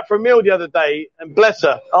 We was out for a meal the other day, and bless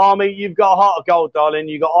her, Army, you've got a heart of gold, darling.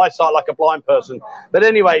 You've got eyesight like a blind person. But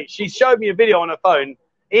anyway, she showed me a video on her phone.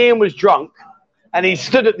 Ian was drunk, and he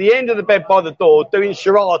stood at the end of the bed by the door doing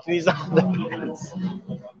charades in his underpants.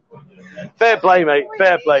 Fair play, mate.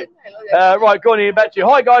 Fair play. Right, go on, Ian, back to you.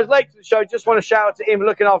 Hi, guys. Late to the show. Just want to shout out to Ian for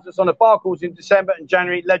looking after us on the bar calls in December and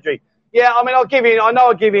January. Ledry. Yeah, I mean, I know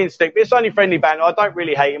I'll give Ian stick, but it's only friendly banter. I don't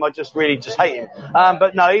really hate him. I just really hate him.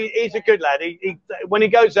 But no, he's a good lad. He when he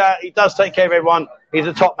goes out, he does take care of everyone. He's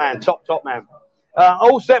a top man, top man.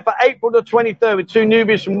 All set for April the 23rd with 2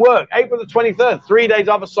 newbies from work. April the 23rd, 3 days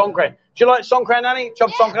after Songkran. Do you like Songkran, Annie? Chop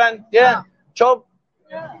Songkran? Yeah? Chop?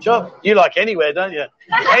 Chop? You like anywhere, don't you?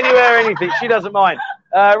 Anywhere, anything. She doesn't mind.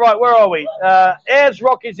 Right, where are we? Ayers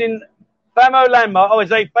Rock is in Famo Landmark. Oh,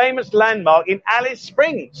 it's a famous landmark in Alice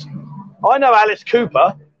Springs. I know Alice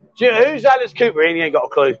Cooper. Who's Alice Cooper? He ain't got a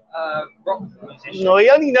clue. Rock musician. No,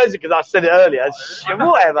 he only knows it because I said it earlier.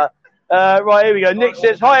 Whatever. Right, here we go. Nick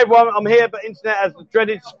says, hi, everyone. I'm here, but internet has the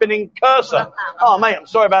dreaded spinning cursor. Oh, mate, I'm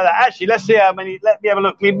sorry about that. Actually, let's see how many. Let me have a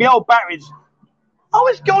look. My old batteries. Oh,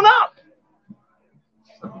 it's gone up.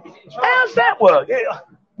 How's that work?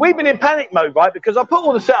 We've been in panic mode, right? Because I put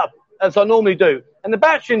all the setup as I normally do, and the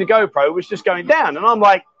battery in the GoPro was just going down. And I'm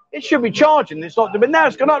like, it should be charging. It's not, but now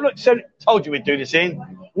it's gone up. Look, so told you we'd do this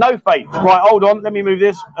in. No faith. Right, hold on. Let me move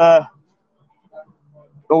this.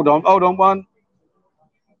 Hold on. One.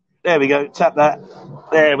 There we go. Tap that.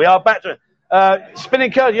 There we are. Back to it.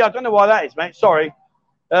 Spinning curls. Yeah, I don't know why that is, mate. Sorry.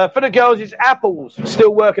 For the girls, it's Apple's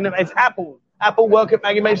still working. It's Apple. Apple work at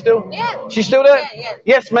Maggie May still? Yeah. She's still there? Yeah.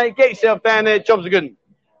 Yes, mate. Get yourself down there. Jobs are good.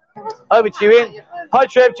 Over to you, Ian. Hi,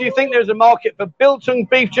 Trev. Do you think there's a market for biltong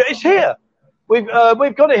beef jerky? It's here. We've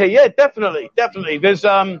got it here. Yeah, definitely. There's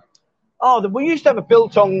we used to have a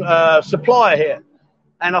biltong supplier here,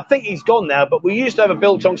 and I think he's gone now. But we used to have a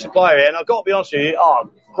biltong supplier here, and I've got to be honest with you.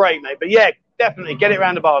 Oh, great, mate. But yeah, definitely get it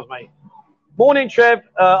around the bars, mate. Morning, Trev.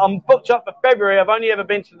 I'm booked up for February. I've only ever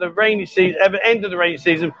been to the rainy season, end of the rainy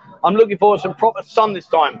season. I'm looking forward to some proper sun this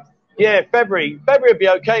time. Yeah, February would be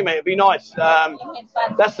okay, mate. It'd be nice.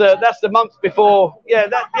 That's the month before.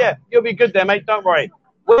 Yeah, you'll be good there, mate. Don't worry.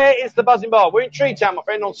 Where is the Buzzin Bar? We're in Treetown, my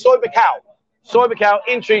friend, on Soy Bacau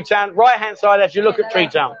in Treetown, right-hand side as you look at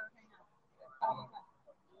Treetown.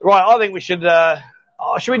 Right, I think we should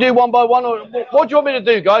we do one by one? Or what do you want me to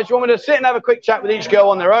do, guys? Do you want me to sit and have a quick chat with each girl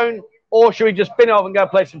on their own? Or should we just spin it off and go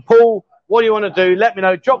play some pool? What do you want to do? Let me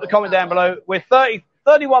know. Drop the comment down below. We're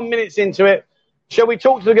 31 minutes into it. Shall we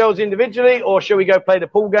talk to the girls individually, or shall we go play the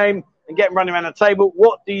pool game and get them running around the table?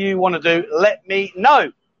 What do you want to do? Let me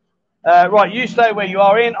know. Right, you stay where you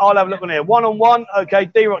are in. I'll have a look on here. One-on-one. Okay,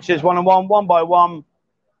 D-Rock says one-on-one, one by one.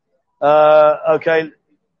 Okay.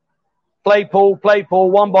 Play pool,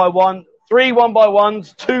 one by one. 3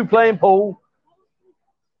 one-by-ones, 2 playing pool.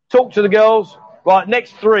 Talk to the girls. Right,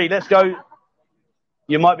 next 3. Let's go.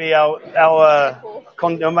 You might be our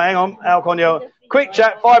Conyo. Quick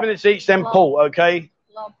chat, 5 minutes each, then pool, okay?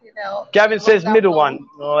 Gavin says middle one.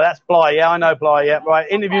 Oh, that's Bly. Yeah, I know Bly. Yeah, right.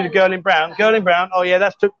 Interview the girl in brown. Girl in brown. Oh, yeah,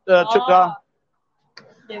 that's took Right,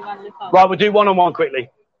 we'll do one-on-one quickly.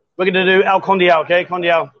 We're going to do Al Condial, okay?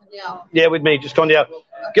 Condial. Yeah, with me, just Condial.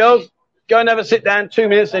 Girls, go and have a sit down. 2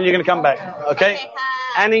 minutes, then you're going to come back, okay?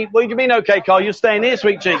 Annie, what do you mean, okay, Carl? You're staying here,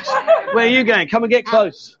 sweet cheeks. Where are you going? Come and get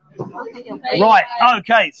close. Right,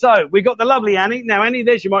 okay, so we got the lovely Annie. Now, Annie,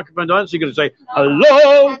 there's your microphone, so you're going to say,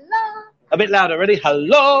 hello. A bit louder, ready?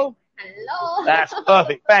 Hello. That's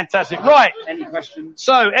perfect. Fantastic. Right. Any questions?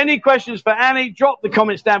 So, any questions for Annie? Drop the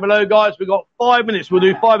comments down below, guys. We've got 5 minutes. We'll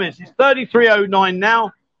do 5 minutes. It's 33:09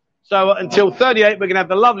 now. So, until 38, we're going to have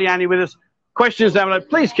the lovely Annie with us. Questions down below.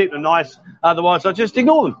 Please keep them nice. Otherwise, I'll just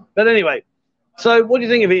ignore them. But anyway, so what do you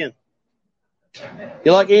think of Ian?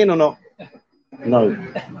 You like Ian or not? No.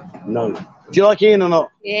 Do you like Ian or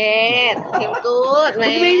not? Yeah, he's good, What do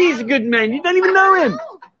you mean he's a good man? You don't even know him.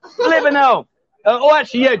 I'll never know.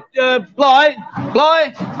 Actually, yeah. Bly.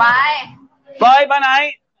 Bye. Bye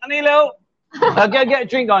night. Honey, little. Go get a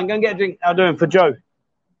drink on. Go and get a drink. I'll do him for Joe.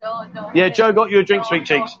 Yeah, Joe got you a drink, sweet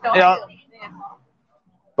cheeks. Yeah.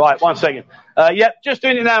 Right, 1 second. Yep, just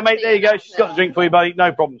doing it now, mate. There you go. She's got the drink for you, buddy.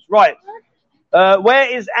 No problems. Right. Where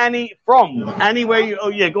is Annie from? Annie, where you? Oh,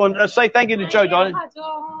 yeah, go on. Say thank you to Joe, darling.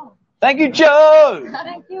 Thank you, Joe.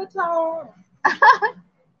 Thank you, Joe.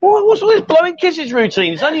 What's all this blowing kisses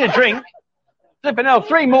routine? It's only a drink. Flipping hell,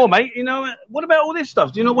 3 more, mate. You know, what about all this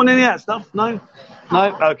stuff? Do you not want any of that stuff? No?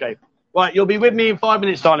 Okay. Right, you'll be with me in 5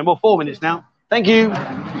 minutes, darling. Well, 4 minutes now. Thank you.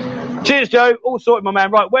 Cheers, Joe. All sorted, my man.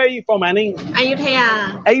 Right, where are you from, Annie?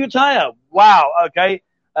 Ayutthaya. Wow, okay.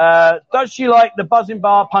 Does she like the Buzzin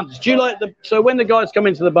Bar punters? Do you like so when the guys come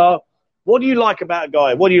into the bar, what do you like about a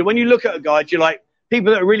guy? When you look at a guy, do you like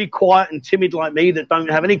people that are really quiet and timid like me that don't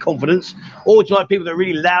have any confidence? Or do you like people that are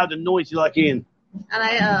really loud and noisy like Ian? I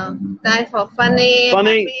like guy for funny.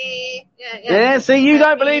 Happy. Yeah, see, you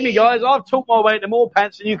don't believe me, guys. I've talked my way into more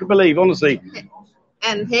pants than you can believe, honestly.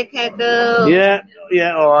 And take care girl. Yeah.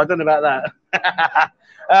 Oh, I don't know about that.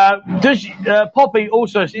 Does Poppy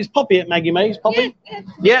also? Is Poppy at Maggie Mae's? Poppy?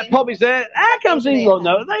 Yeah, Poppy's there. How comes these lot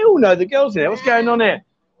know? They all know the girls there. What's going on here?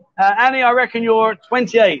 Annie, I reckon you're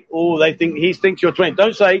 28. Oh, he thinks you're 20.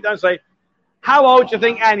 Don't say. How old do you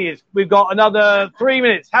think Annie is? We've got another 3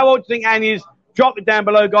 minutes. How old do you think Annie is? Drop it down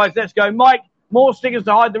below, guys. Let's go. Mike, more stickers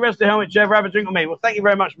to hide the rest of the helmet. Ever have a drink with me? Well, thank you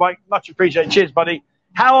very much, Mike. Much appreciated. Cheers, buddy.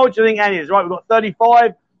 How old do you think Annie is? Right, we've got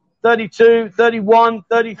 35, 32, 31,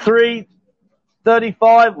 33,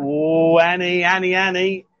 35. Oh,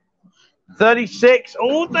 Annie. 36.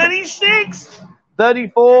 Oh, 36.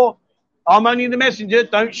 34. I'm only the messenger.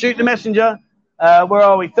 Don't shoot the messenger. Where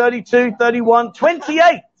are we? 32, 31,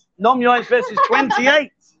 28. Nom Yoin's best is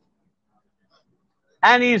 28.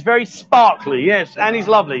 Annie is very sparkly. Yes, Annie's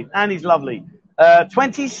lovely.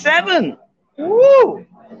 27. Woo!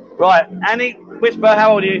 Right, Annie, whisper,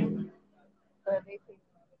 how old are you? 32.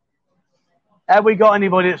 Have we got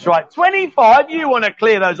anybody that's right? 25? You want to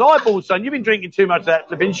clear those eyeballs, son. You've been drinking too much of that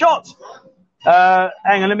flipping shots. Hang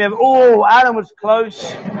on, let me have... Oh, Alan was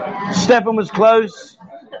close. Stefan was close.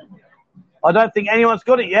 I don't think anyone's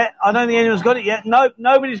got it yet. Nope,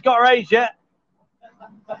 nobody's got her age yet.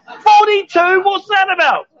 42? What's that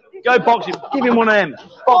about? Go box him. Give him one of them.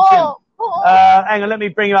 Box him. Hang on, let me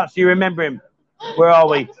bring him up so you remember him. Where are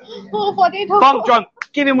we? 42. Funk drunk.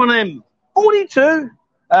 Give him one of them. 42.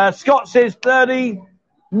 Scott says 30.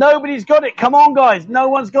 Nobody's got it. Come on, guys. No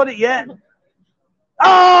one's got it yet.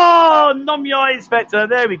 Oh, Nom Yai Inspector.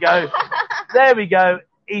 There we go.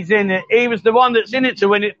 He's in it. He was the one that's in it to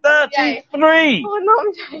win it. 33. Oh,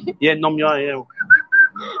 Nom Yai. Yeah, Nom Yai.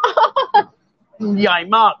 Yeah,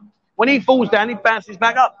 Mark. When he falls down, he bounces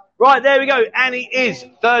back up. Right, there we go. Annie is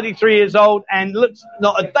 33 years old and looks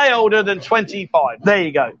not a day older than 25. There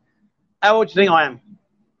you go. How old do you think I am?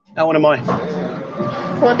 How old am I?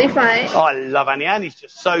 45. Oh, I love Annie. Annie's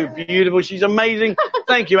just so beautiful. She's amazing.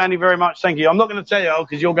 Thank you, Annie, very much. Thank you. I'm not going to tell you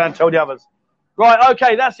because you're going to tell the others. Right,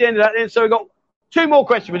 okay, that's the end of that then. So we've got 2 more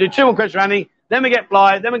questions. We'll do 2 more questions, Annie. Then we get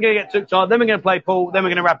Fly. Then we're going to get Tuktar. Then we're going to play pool. Then we're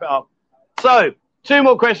going to wrap it up. So, 2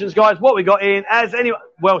 more questions, guys. What we got in as anyone...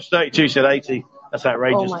 Welsh 32 said 80. That's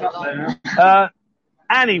outrageous. Oh my God.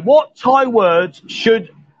 Annie, what Thai words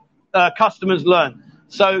should customers learn?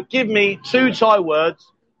 So give me 2 Thai words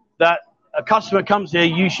that a customer comes here,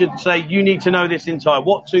 you should say, you need to know this in Thai.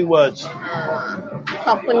 What 2 words? ข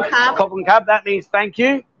อบคุณครับ Khop and Kap, that means thank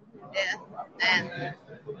you. Yeah. And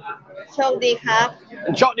โชคดีครับ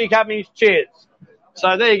And Chotni Kap means cheers.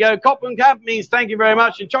 So there you go. Khop and Kap means thank you very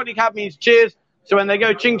much. And Chotni Kap means cheers. So when they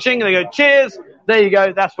go ching ching, they go cheers. There you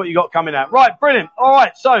go. That's what you got coming out. Right, brilliant. All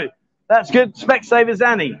right, so that's good. Specsavers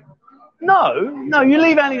Annie. No, you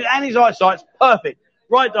leave Annie. Annie's eyesight's perfect.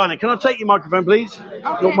 Right, Diana, can I take your microphone, please?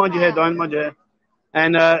 Don't mind your hair, Diana, mind your hair.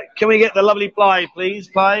 And can we get the lovely Ply, please?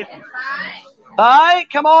 Ply. Hi,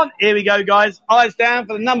 come on. Here we go, guys. Eyes down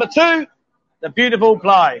for the number 2, the beautiful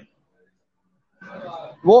Ply.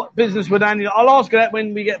 What business would Annie... I'll ask her that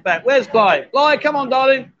when we get back. Where's Ply? Ply, come on,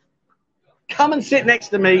 darling. Come and sit next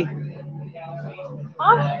to me.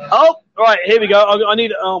 Oh, right, here we go. I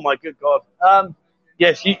need... Oh, my good God.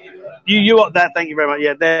 Yes, you got that. Thank you very much.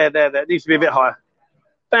 Yeah, there. It needs to be a bit higher.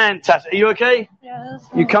 Fantastic. Are you okay? Yes.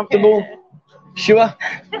 You comfortable? Sure?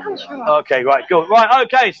 I'm sure. Okay, right, cool. Right,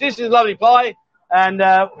 okay, so this is lovely Ply. And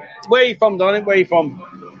where are you from, darling? Where are you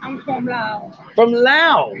from? I'm from Laos. From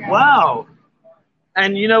Laos. Wow.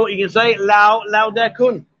 And you know what you can say? Lao Da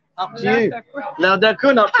Kun. Up to you. Lao Da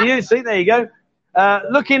Kun, up to you. See, there you go.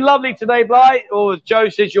 Looking lovely today, Ply. Or Joe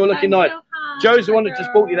says you're looking nice. Joe's the one that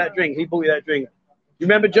just bought you that drink. He bought you that drink. You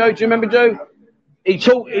remember Joe? Do you remember Joe? He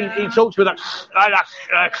talks with a...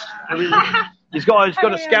 He's got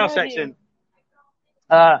a Scouse accent.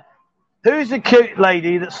 Who's the cute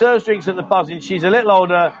lady that serves drinks at the Buzzin? She's a little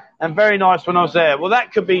older and very nice when I was there. Well,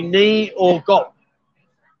 that could be Nee or Gop.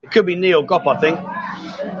 It could be Nee or Gop, I think.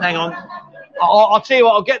 Hang on. I'll tell you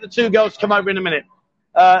what, I'll get the 2 girls to come over in a minute.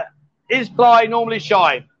 Is Ply normally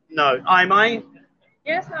shy? No. Am I?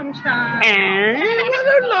 Yes, I'm shy.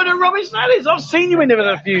 What a load of rubbish that is. I've seen you in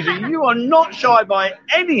the fusion. You are not shy by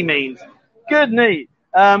any means. Good knee.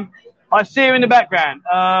 I see her in the background.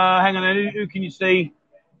 Hang on, who can you see?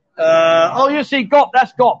 You see Gop.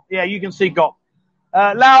 That's Gop. Yeah, you can see Gop.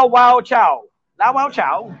 Lao Wao Chow. Lao Wao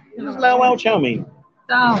Chow? What does Lao Wao Chow mean?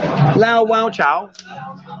 Lao Wao Chow.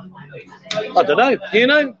 I don't know. Do you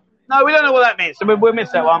know? No, we don't know what that means, so we'll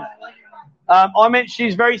miss that one. I meant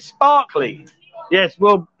she's very sparkly. Yes,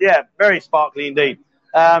 well, yeah, very sparkly indeed.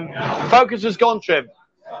 Focus has gone, Trev.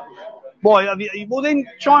 Boy, well then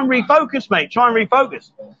try and refocus, mate. Try and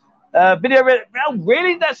refocus. Oh,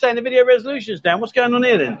 really? That's saying the video resolution's down. What's going on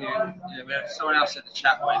here then? Yeah, we had someone else in the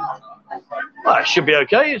chat went. Well, it should be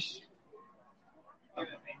okay.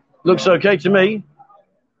 Looks okay to me.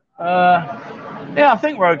 Yeah, I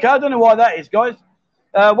think we're okay. I don't know why that is, guys.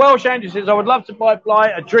 Welsh Andrew says, I would love to buy Bly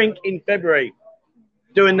a drink in February.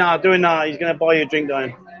 Doing that. He's going to buy you a drink,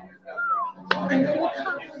 Diane.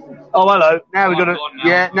 Oh, hello. Now we've got to...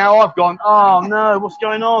 Yeah, now I've gone. Oh, no. What's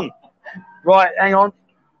going on? Right, hang on.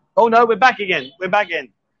 Oh, no, we're back again. We're back in.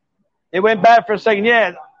 It went bad for a second.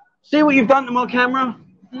 Yeah. See what you've done to my camera?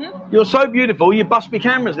 Mm-hmm. You're so beautiful. You bust my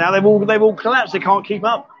cameras now. They've all collapsed. They can't keep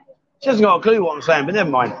up. She hasn't got a clue what I'm saying, but never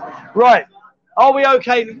mind. Right. Are we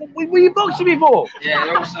okay? Were you boxing before? Yeah,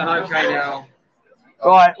 they're all saying okay now.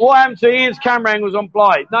 Right. What happened to Ian's camera angles on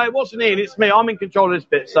Bly? No, it wasn't Ian. It's me. I'm in control of this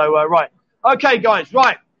bit. So, right. Okay, guys.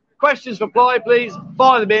 Right. Questions for Bly, please.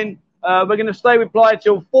 Fire them in. We're going to stay with Bly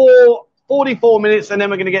till 44 minutes, and then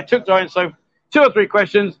we're going to get took to. So 2 or 3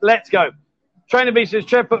 questions. Let's go. Trainer B says,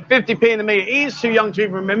 Trev, put 50p in the meter. He is too young to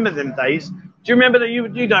even remember them days. Do you remember that? You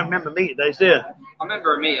don't remember meter days, do you? I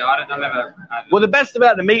remember a meter. I remember. Well, the best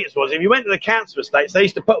about the meters was if you went to the council estates, they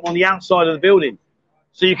used to put them on the outside of the building.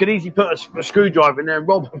 So you could easily put a screwdriver in there and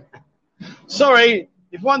rob them. Sorry,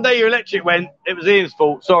 if one day your electric went, it was Ian's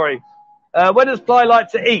fault. Sorry. Where does Bly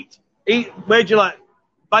like to eat? Where do you like?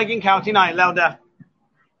 Bacon, county night, louder.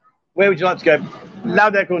 Where would you like to go?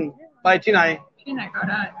 Louder, kun. By Tinai. You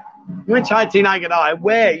went to Tinai,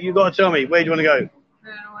 where? You got to tell me. Where do you want to go?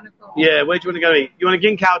 Where I want to go. Yeah, where do you want to go eat? You want to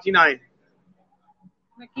get county night?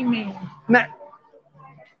 Maggie May.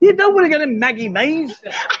 You don't want to go to Maggie Mays?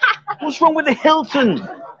 What's wrong with the Hilton?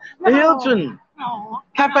 The Hilton. No.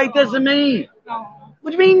 Cafe des Amis. No.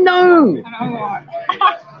 What do you mean, no? I don't want.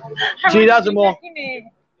 She doesn't want.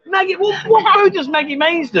 Maggie, what food does Maggie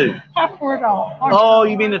Mays do? Oh,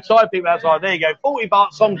 you mean the Thai people outside? There you go. 40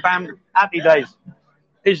 baht somtam. Happy days.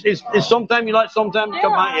 Is somtam? You like somtam? Yeah,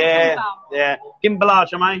 Come on, yeah. Gimbala,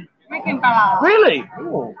 Shamay. Really?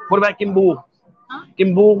 Oh. What about gimbal? Huh?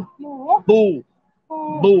 Gimbal. Boo.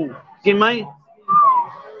 Bull. Gimme?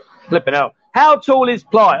 Flipping out. How tall is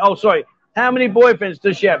Bly? Oh, sorry. How many boyfriends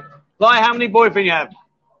does she have? Bly, how many boyfriends you have?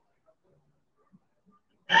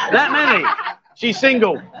 That many? She's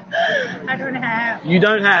single. I don't have. You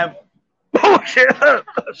don't have? Bullshit.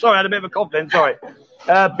 Sorry, I had a bit of a cough then. Sorry.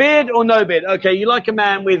 Beard or no beard? Okay, you like a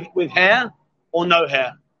man with hair or no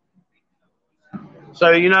hair?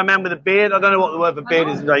 So, you know a man with a beard? I don't know what the word for beard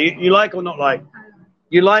is today. You like or not like?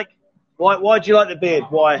 You like? Why do you like the beard?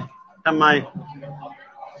 Why? Am I?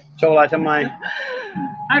 I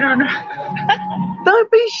don't know.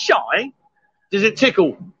 Don't be shy. Does it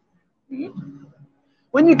tickle? Mm-hmm.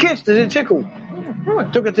 When you kiss, does it tickle?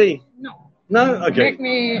 Took a tea? No. No? Okay.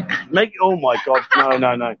 Oh my God.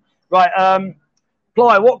 No. Right.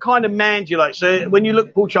 Bly, what kind of man do you like? So when you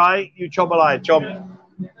look Puchai, you chop a lie. Chop.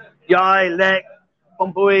 Yai, lek,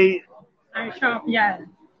 pompui. I chop, yeah.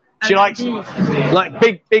 She likes like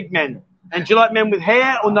big men. And do you like men with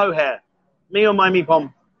hair or no hair? Me or me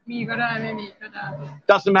pom? Me, me.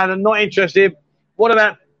 Doesn't matter. Not interested. What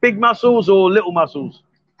about big muscles or little muscles?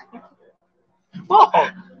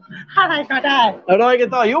 What?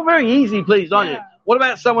 You're very easy, please, aren't you? What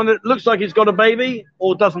about someone that looks like he's got a baby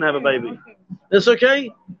or doesn't have a baby? That's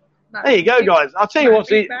okay? There you go, guys. I'll tell you what.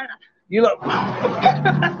 You look...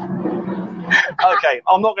 Okay,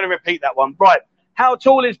 I'm not going to repeat that one. Right. How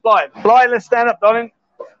tall is Bly? Bly, let's stand up, darling.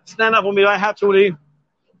 Stand up on me. How tall are you?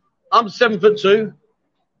 I'm 7'2",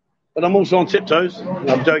 but I'm also on tiptoes.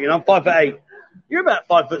 No, I'm joking. I'm 5'8". You're about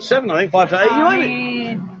 5'7", I think. 5'8". You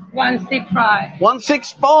ain't it? 165.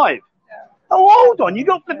 165. Yeah. Oh, hold on. You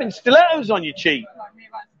got flipping stilettos on your cheek.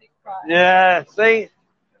 Yeah. See,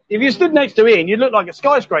 if you stood next to Ian, you'd look like a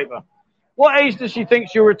skyscraper. What age does she think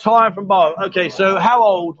she'll retire from bar? Okay, so how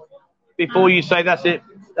old before you say that's it?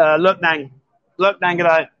 Look, Nang,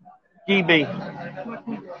 g'day. Gibi.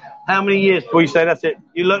 How many years before you say that's it?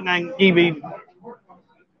 You look, Nang, Gibi.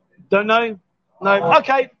 Don't know? No.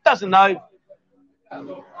 Okay, doesn't know.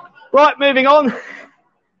 Right, moving on.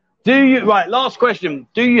 Right, last question.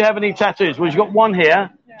 Do you have any tattoos? Well, you've got one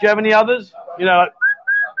here. Do you have any others? You know,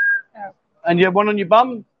 and you have one on your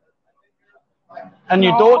bum? And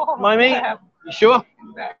your door, Mimi? You sure?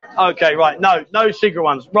 Okay, right. No secret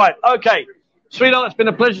ones. Right, okay. Sweetheart, it's been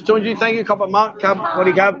a pleasure talking to you. Thank you, Copper Mark.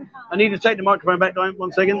 I need to take the microphone back down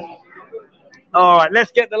 1 second. All right,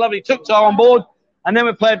 let's get the lovely Tuktar on board, and then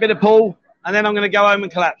we'll play a bit of pool, and then I'm going to go home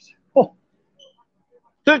and collapse. Oh.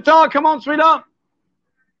 Tuktar, come on, sweetheart.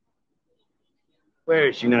 Where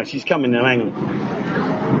is she now? She's coming now. Hang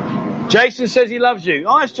on. Jason says he loves you.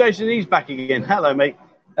 Oh, it's Jason. He's back again. Hello, mate.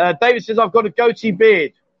 David says, I've got a goatee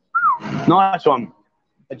beard. Nice one.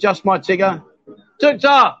 Adjust my tigger.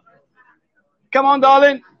 Tukta! Come on,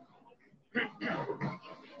 darling.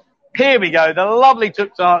 Here we go. The lovely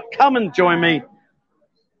Tukta. Come and join me.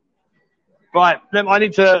 Right. I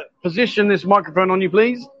need to position this microphone on you,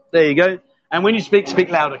 please. There you go. And when you speak, speak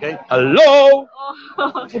loud, okay? Hello?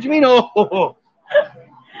 What do you mean, oh?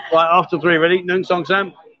 Right, after 3, ready? Noon song,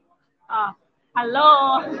 Sam?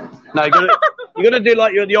 Hello. No, you're gonna do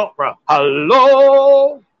like you're at the opera.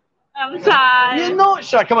 Hello? I'm shy. You're not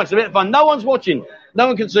shy. Come on, it's a bit of fun. No one's watching. No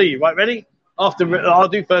one can see you. Right, ready? After I'll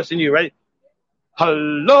do first and you, ready?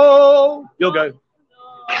 Hello? You'll go.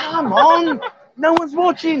 Come on. No one's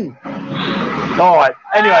watching. All right.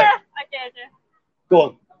 Anyway. Okay. Go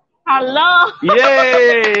on. Hello.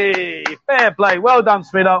 Yay! Fair play. Well done,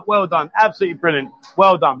 Smither. Well done. Absolutely brilliant.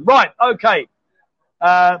 Well done. Right. Okay.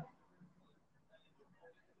 I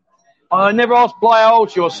never asked Bly how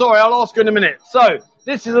old you are. Sorry, I'll ask you in a minute. So,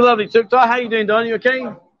 this is a lovely Tukta. How you doing, Don? You okay?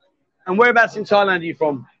 And whereabouts in Thailand are you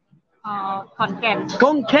from? Khon Kaen.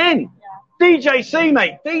 Khon Kaen. DJC,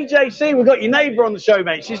 mate. DJC. We've got your neighbour on the show,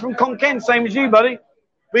 mate. She's from Khon Kaen, same as you, buddy.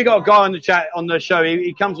 We got a guy on the chat on the show.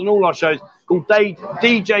 He comes on all our shows called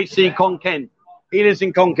DJC Khon Kaen. He lives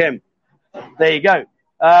in Khon Kaen. There you go.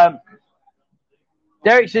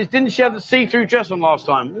 Derek says, didn't she have the see-through dress on last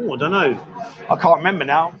time? Oh, I don't know. I can't remember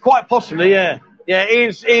now. Quite possibly, yeah. Yeah,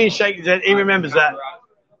 Ian's shaking his head. He remembers that.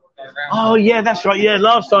 Oh, yeah, that's right. Yeah,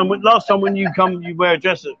 last time when you come, you wear a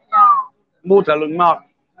dress. Morta look mark.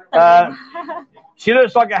 She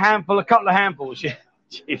looks like a couple of handfuls.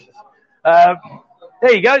 Jesus.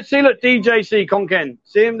 There you go. See, look, DJC Khon Kaen.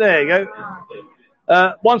 See him? There you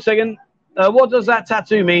go. 1 second. What does that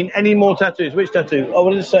tattoo mean? Any more tattoos? Which tattoo? Oh,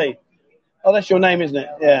 what does it say? Oh, that's your name, isn't it?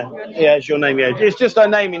 Yeah. Yeah, it's your name, yeah. It's just her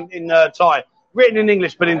name in Thai. Written in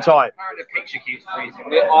English, but in Thai. The picture keeps freezing.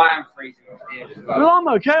 I am freezing. Well, I'm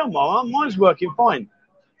okay on mine. Mine's working fine.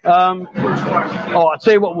 Oh, I'll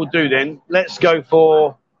tell you what we'll do then. Let's go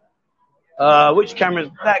for... which camera is...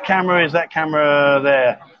 That camera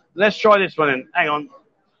there. Let's try this one in. Hang on.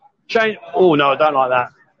 Change... Oh, no, I don't like that.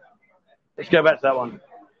 Let's go back to that one.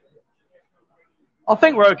 I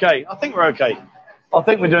think we're okay. I think we're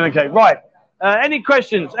doing okay. Right. Any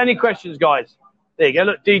questions? Any questions, guys? There you go.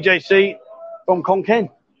 Look, DJC from Khon Kaen.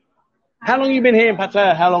 How long have you been here in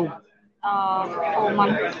Pattaya? How long? 4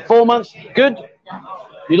 months. 4 months. Good? Yeah.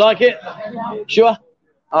 You like it? Yeah. Sure?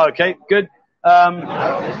 Okay, good.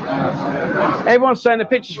 Everyone's saying the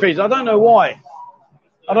picture's freezing. I don't know why.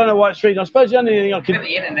 It's freezing. I suppose the only thing I can...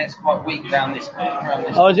 The internet's quite weak down this.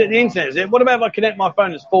 Oh, is it the internet? Is it? What about if I connect my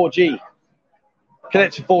phone as 4G?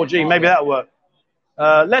 Connect to 4G. Maybe that'll work.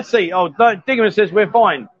 Let's see. Oh, Diggerman says we're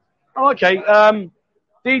fine. Oh, okay.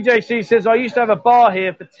 DJC says, I used to have a bar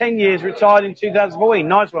here for 10 years, retired in 2014.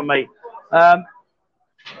 Nice one, mate.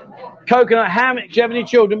 Coconut ham. Do you have any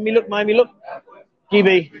children? Me look.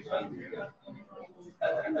 Gibi.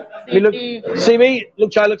 Me look. CB.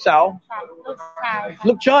 Look child, look Sal.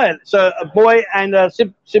 Look child. So a boy and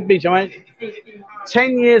Sib Beach, mate.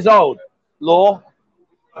 10 years old. Law.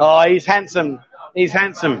 Oh, he's handsome.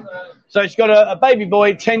 So she's got a baby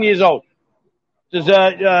boy, 10 years old. Does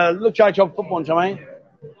look child job football, mate?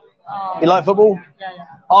 You like football? Yeah.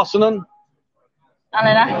 Arsenal?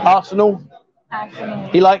 Arsenal?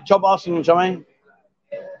 You like job Arsenal, mate?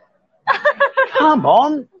 Come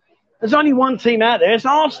on. There's only one team out there. It's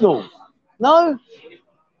Arsenal. No?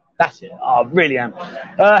 That's it. I really am.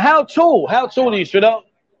 How tall? How tall are you, sweetheart?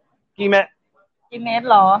 You met? กี่เมตร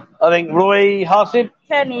เหรอ I think Roy Harsib. แ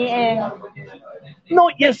ค่นี้เอง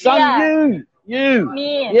Not your son, Yeah. You.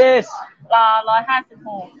 Me. Yes.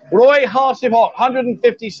 156 Roy Harsib Hot,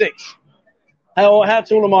 156. How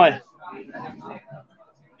tall am I?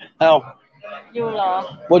 How? อยู่เหรอ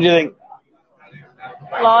What do you think?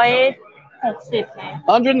 160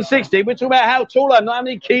 160. We're talking about how tall I am, not how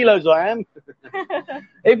many kilos I am.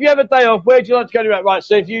 If you have a day off, where do you like to go to? Right,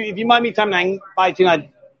 so if you mind me tamnang, bye tonight.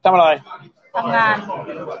 Tamalai. ทำงาน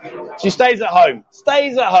She stays at home.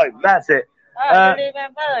 That's it.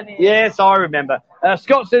 remember นี่ Yes, I remember.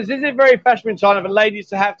 Scott says, is it very fashionable in China for ladies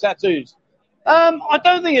to have tattoos? I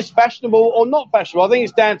don't think it's fashionable or not fashionable. I think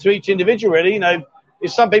it's down to each individual, really. You know,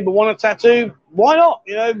 if some people want a tattoo, why not?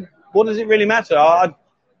 You know, what does it really matter?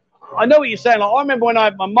 I know what you're saying. Like, I remember when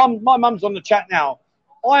my mum's on the chat now.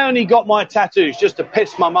 I only got my tattoos just to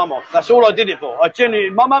piss my mum off. That's all I did it for.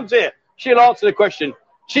 My mum's here. She'll answer the question.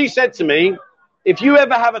 She said to me, if you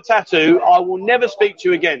ever have a tattoo, I will never speak to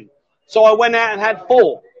you again. So I went out and had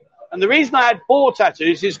 4. And the reason I had 4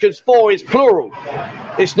 tattoos is because 4 is plural.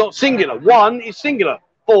 It's not singular. 1 is singular.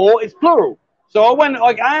 4 is plural. So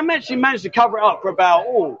I actually managed to cover it up for about,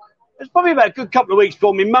 was probably about a good couple of weeks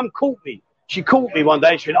before my mum caught me. She caught me one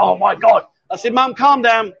day. She went, "Oh my God." I said, "Mum, calm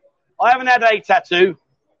down. I haven't had a tattoo.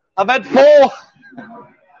 I've had 4."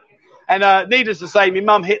 And needless to say, my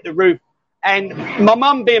mum hit the roof. And my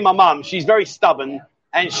mum being my mum, she's very stubborn.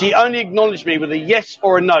 And she only acknowledged me with a yes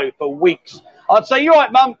or a no for weeks. I'd say, "You all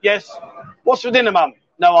right, Mum?" "Yes." "What's for dinner, Mum?"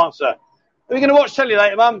 "No answer." "Are we going to watch telly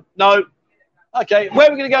later, Mum?" "No." "Okay, where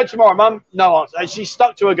are we going to go tomorrow, Mum?" "No answer." And she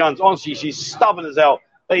stuck to her guns. Honestly, she's stubborn as hell.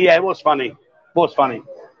 But yeah, it was funny. It was funny.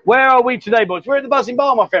 Where are we today, boys? We're at the Buzzin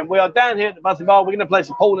Bar, my friend. We are down here at the Buzzin Bar. We're going to play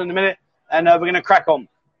some pool in a minute, and we're going to crack on.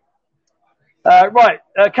 Right,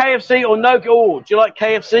 KFC or no? Oh, do you like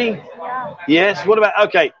KFC? Yeah. Yes. What about,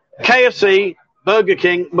 okay, KFC, Burger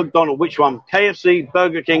King, McDonald's. Which one? KFC,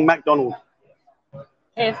 Burger King, McDonald's.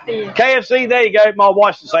 KFC. KFC, there you go. My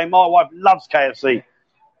wife's the same. My wife loves KFC.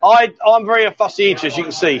 I'm very a fussy eater, as you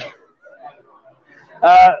can see.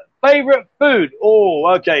 Favorite food?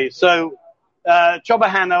 Oh, okay. So, chop a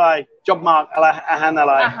hand alai, chop mark a hand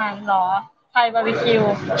alai. อาหารเหรอ ไทยบาร์บีคิว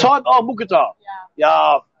Type, oh, Mukata.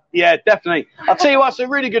 Yeah, definitely. I'll tell you what, it's a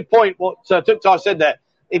really good point what Tuktar said there.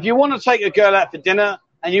 If you want to take a girl out for dinner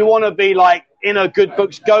and you want to be like in her good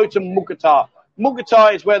books, go to Mukata.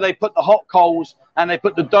 Mukata is where they put the hot coals and they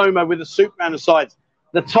put the doma with the soup around the sides.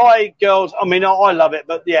 The Thai girls, I mean, I love it,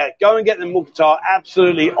 but yeah, go and get the Mukata.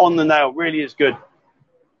 Absolutely on the nail. Really is good.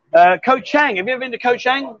 Koh Chang. Have you ever been to Koh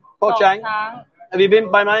Chang? Koh Chang. Have you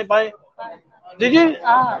been by? Did you?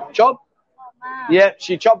 Chop? Yeah,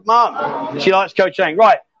 she chopped mark. She likes Koh Chang.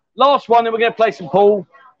 Right. Last one, then we're going to play some pool.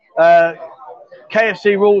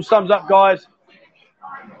 KFC rules. Thumbs up, guys.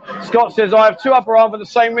 Scott says, "I have 2 upper arm for the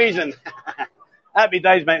same reason." Happy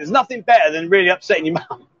days, mate. There's nothing better than really upsetting your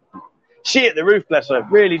mum. She hit the roof, bless her.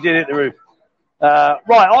 Really did hit the roof.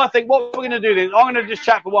 Right, I think what we're going to do is I'm going to just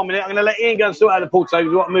chat for 1 minute. I'm going to let Ian go and sort out the pool table.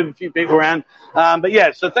 We've got to move a few people around. But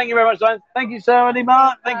yeah, so thank you very much, Diane. Thank you, Sarah Lee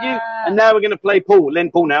Mark. Thank you. And now we're going to play pool.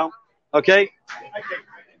 Len Pool now. Okay?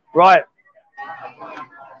 Right.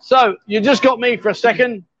 So you just got me for a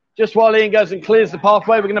second. Just while Ian goes and clears the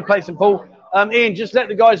pathway, we're going to play some pool. Ian, just let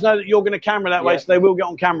the guys know that you're going to camera that way, so they will get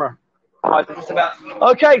on camera.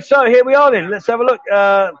 Okay, so here we are then. Let's have a look.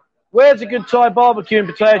 Where's a good Thai barbecue in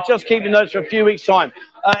Pattaya? Just keep your notes for a few weeks' time.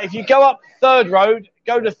 If you go up 3rd Road,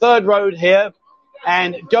 go to 3rd Road here,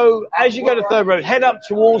 and as you go to 3rd Road, head up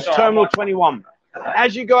towards Terminal 21.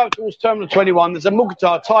 As you go up towards Terminal 21, there's a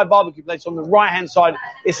Mukata Thai barbecue place on the right-hand side.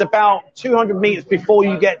 It's about 200 meters before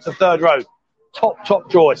you get to 3rd Road. Top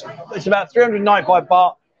drawer. It's about 395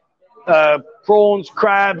 baht. Prawns,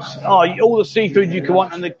 crabs, all the seafood you can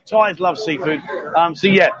want, and the Thais love seafood. So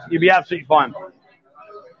yeah, you'll be absolutely fine.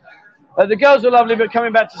 The girls are lovely, but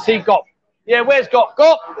coming back to see Gop. Yeah, where's Gop?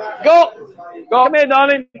 Gop, come here,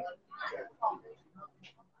 darling.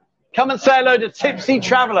 Come and say hello to Tipsy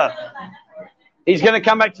Traveller. He's going to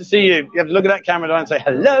come back to see you. You have to look at that camera and say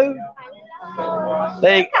hello.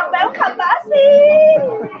 Welcome,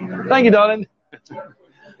 Buzzin. Thank you, darling.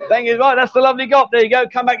 Thank you. Right, that's the lovely Gop. There you go.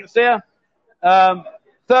 Come back and see her.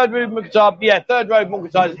 3rd Road Mukata. Yeah, 3rd Road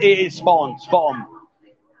Mukata. It is spot on.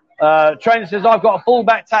 Trainer says, "I've got a full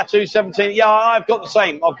back tattoo, 17. Yeah, I've got the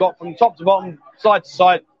same. I've got from top to bottom, side to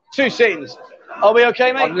side, 2 sittings. Are we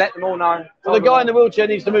okay, mate? I'll let them all know. Well, the guy in the wheelchair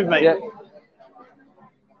needs to move, mate. Yeah.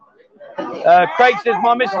 Craig says,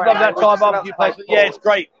 "My missus loves that Thai barbecue place." Yeah, it's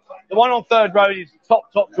great. The one on 3rd Road is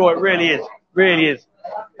top drawer. It really is. Really is.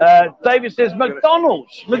 David says,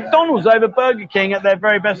 McDonald's over Burger King at their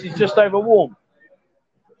very best is just over warm.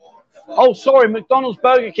 Oh, sorry, McDonald's,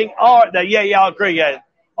 Burger King are there. Yeah, I agree. Yeah,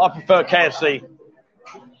 I prefer KFC.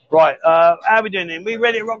 Right, how are we doing then? We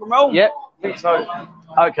ready to rock and roll? Yep, I think so.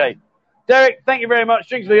 Okay. Derek, thank you very much.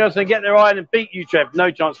 Drinks for the girls and get their iron and beat you, Trev. No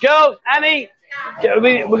chance. Girls, Annie,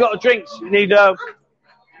 we got the drinks. We need,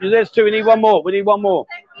 there's 2. We need 1 more. We want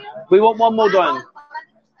 1 more, Diane.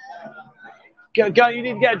 Go, you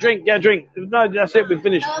need to get a drink. No, that's it. We've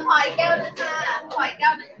finished.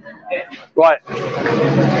 Right.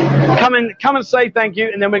 Come and say thank you,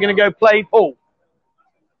 and then we're going to go play pool.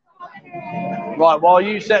 Right, while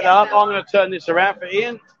you set that up, I'm going to turn this around for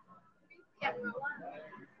Ian.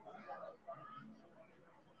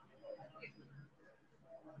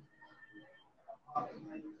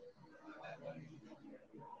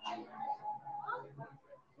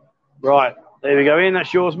 Right, there we go, Ian.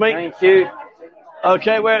 That's yours, mate. Thank you.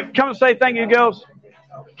 Okay, well, come and say thank you, girls.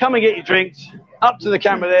 Come and get your drinks. Up to the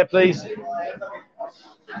camera there, please.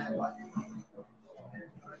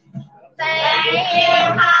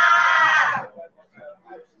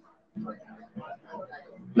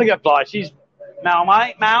 Look at Fly. She's Mal,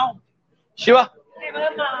 mate. Mal? Sure?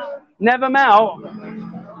 Never Mal.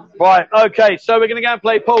 Right, okay, so we're going to go and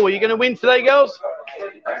play pool. Are you going to win today, girls?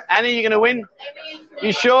 Annie, you going to win?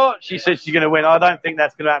 You sure? She said she's going to win. I don't think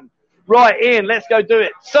that's going to happen. Right, Ian, let's go do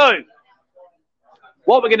it. So,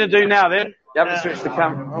 what we're going to do now then? You haven't switched the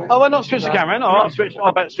camera. Oh, I've not switched the camera. No, I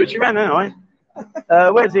better switch it around, haven't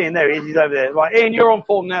I? Where's Ian? There he is. He's over there. Right, Ian, you're on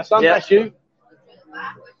form now, son. Yeah. That's you.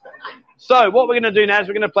 So, what we're going to do now is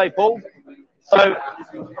we're going to play pool. So,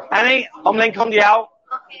 Annie, I'm Len Condial,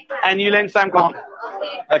 and you Len Sam Kong.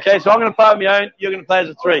 Okay, so I'm going to play on my own. You're going to play as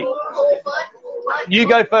a 3. You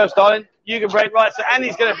go first, darling. You can break. Right, so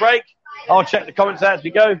Annie's going to break. I'll check the comments out as we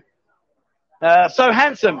go. So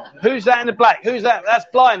handsome. Who's that in the black? Who's that? That's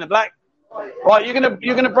Bly in the black. Right,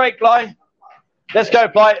 you're gonna break, Bly. Let's go,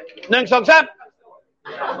 Bly. Nung Song Sam.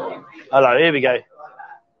 Hello. Here we go.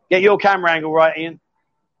 Get your camera angle right, Ian.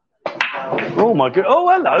 Oh my god. Oh,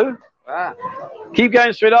 hello. Ah. Keep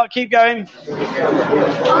going, sweetheart. Keep going.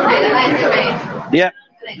 Yeah.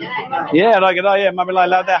 Yeah, like it. Oh, yeah, mummy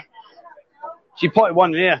like that. She potted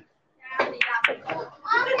 1 here.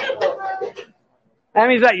 How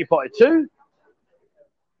many is that you potted? 2?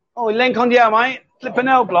 Oh, Len Condial, mate. Flipping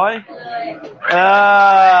hell, Bly.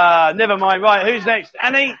 Never mind. Right, who's next?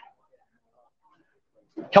 Annie?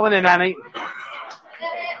 Come on in, Annie.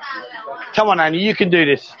 Come on, Annie. You can do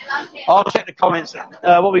this. I'll check the comments.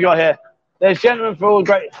 What we got here? There's gentlemen for all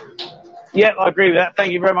great. Yep, I agree with that.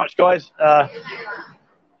 Thank you very much, guys.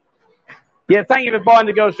 Yeah, thank you for buying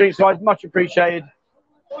the Girls Drink Side. Much appreciated.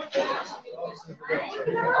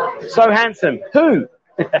 So handsome. Who?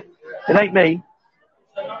 It ain't me.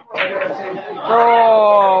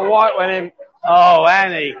 Oh, white went in. Oh,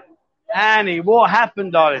 Annie. Annie, what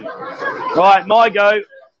happened, darling? Right, my go.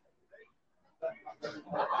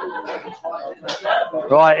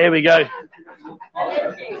 Right, here we go.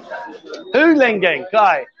 Who, Lengeng?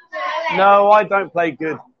 Guy? No, I don't play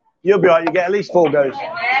good. You'll be right. You get at least 4 goes.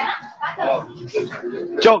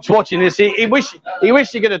 Jock's watching this. He wished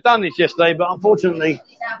he could have done this yesterday, but unfortunately.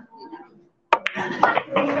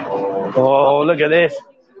 Oh, look at this.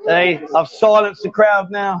 Hey, I've silenced the crowd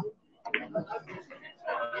now.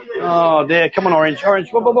 Oh, dear. Come on, Orange. Orange.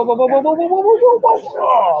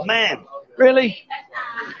 Oh, man. Really?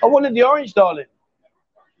 I wanted the orange, darling.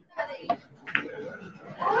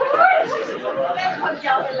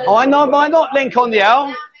 Oh, I know, why not Len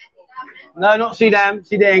Condial? No, not Sidam.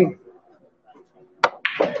 Sideng.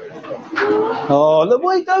 Oh, look,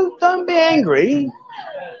 wait, don't be angry.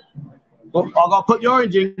 Well, I've got to put the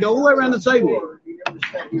orange in, go all the way around the table.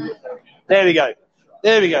 There we go.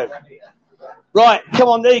 There we go. Right, come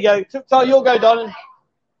on, there you go. Tuk-tak, you'll go, darling.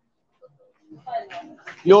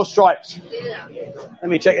 Your stripes. Let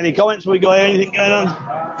me check any comments. We got anything going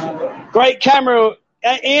on? Great camera,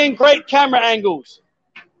 Ian. Great camera angles.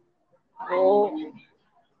 Oh.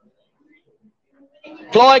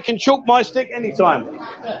 Fly can chalk my stick anytime.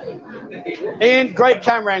 Ian, great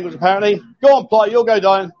camera angles apparently. Go on, Fly. You'll go,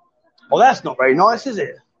 darling. Well, that's not very nice, is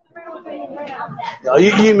it? No,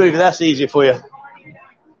 you move it. That's easier for you.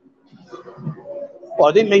 Well,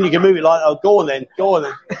 I didn't mean you can move it like. Oh, go on then. Go on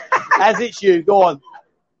then. As it's you, go on.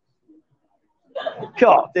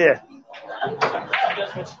 God, dear.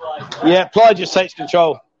 Yeah, Ply just takes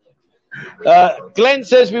control. Glenn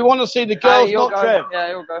says we want to see the girls, not Trev. Yeah,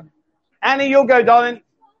 you'll go. Annie, you'll go, darling.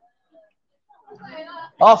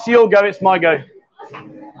 After you'll go, it's my go.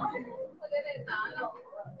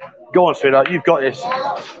 Go on, sweetheart. You've got this.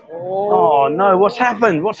 Oh, no. What's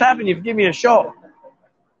happened? What's happened? You've given me a shot.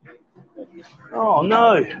 Oh,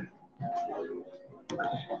 no.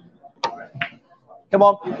 Come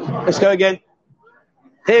on. Let's go again.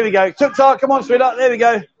 Here we go. Tuk-tak. Come on, sweetheart. There we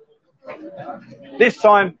go. This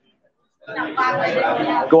time.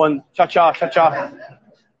 Go on. Cha-cha, cha-cha.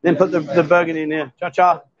 Then put the burgundy in here.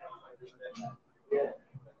 Cha-cha.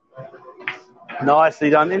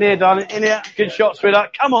 Nicely done. In here, darling. In here. Good shot,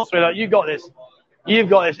 sweetheart. Come on, sweetheart. You got this. You've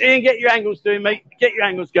got this. Ian, get your angles doing, mate. Get your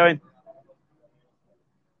angles going.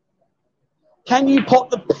 Can you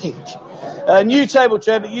pot the pink? New table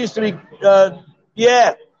chair. It used to be,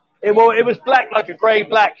 yeah. It was black, like a grey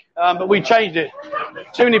black, but we changed it.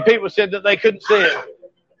 Too many people said that they couldn't see it.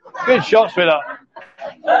 Good shot, sweetheart.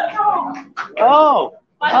 Oh,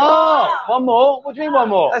 one more. What do you mean one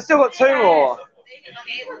more? I've still got 2 more.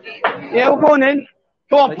 Yeah, well, go on in.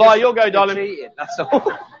 Go on, Fly. You'll go, darling. Cheating, that's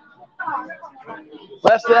all.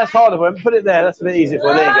 That's harder for him. Put it there. That's a bit easier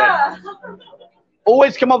for him. There you go.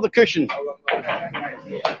 Always come off the cushion.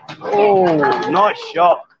 Oh, nice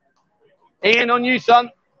shot. Ian, on you,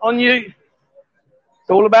 son. On you. It's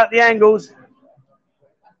all about the angles.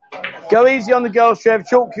 Go easy on the girls, Trev.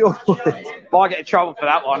 Chalk your... Might get in trouble for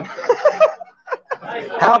that one.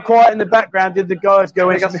 How quiet in the background did the guys go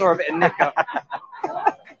I in? think I saw a bit of nick up.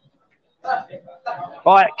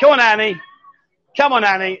 Right, come on, Annie. Come on,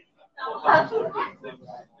 Annie.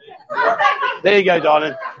 There you go,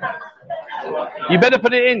 darling. You better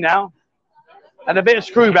put it in now. And a bit of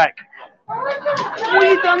screw back. What have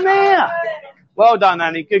you done there? Well done,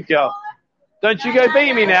 Annie. Good girl. Don't you go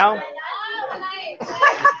beat me now.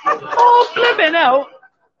 Oh, flipping out.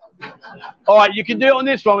 All right, you can do it on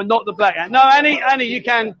this one, but not the black. No, Annie, you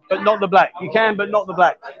can, but not the black. You can, but not the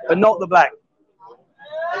black. But not the black.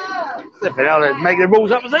 Flipping out. Make the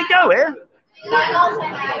rules up as they go here.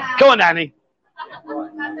 Come on, Annie.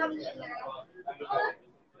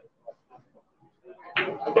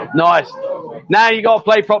 Nice. Now you got to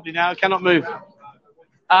play properly. Now cannot move.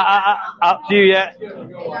 Up to you, yeah.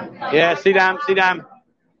 Yeah. Sit down. Sit down.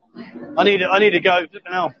 I need to go.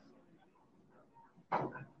 Flipping hell.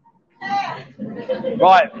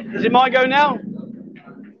 Right. Is it my go now?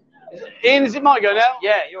 Ian, is it my go now?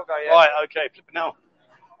 Yeah, your go. Yeah. Right. Okay. Flipping hell.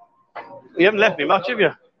 You haven't left me much, have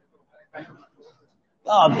you?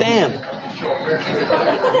 Oh damn.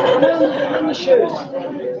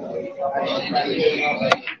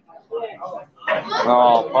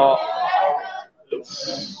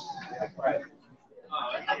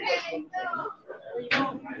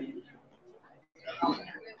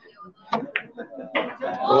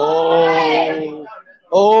 Oh.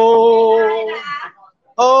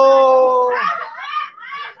 Oh.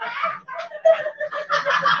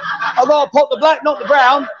 I've got to pop the black, not the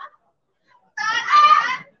brown.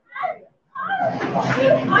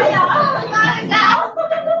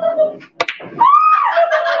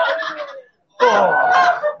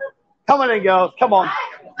 Oh. Come on in, girls. Come on.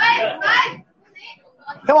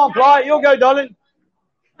 Come on, Ply. You'll go, darling.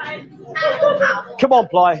 Come on,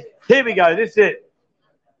 Ply. Here we go. This is it.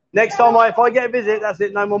 Next time, if I get a visit, that's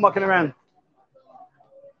it. No more mucking around.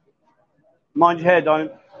 Mind your hair, darling.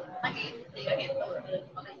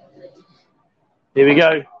 Here we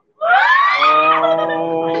go.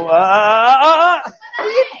 Oh, what are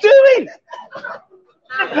you doing?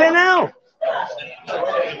 Play now.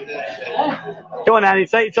 Come on, Annie.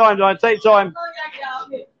 Take your time, darling. Take your time.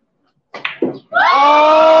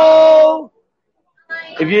 Oh!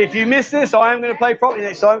 If you miss this, I am going to play properly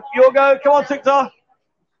next time. You'll go. Come on, Tukta.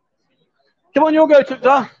 Come on, you'll go,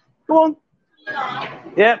 Tukta. Come on.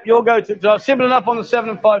 Yep, you'll go, Tukta. Simple enough on the 7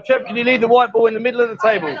 and 5. Trev, can you leave the white ball in the middle of the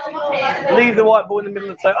table? Leave the white ball in the middle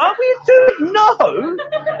of the table. Oh, what are you doing? No!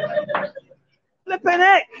 Flipping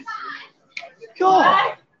heck.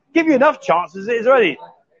 God. Give you enough chances as it is already.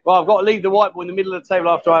 Right, I've got to leave the white ball in the middle of the table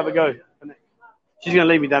after I have a go. She's going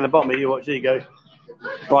to leave me down the bottom. You watch. There you go.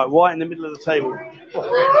 Right, white in the middle of the table.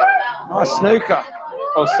 Nice snooker.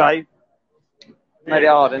 I'll save. Made it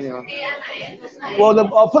hard anyway. Well,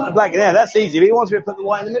 I'll put the black in there. That's easy. But he wants me to put the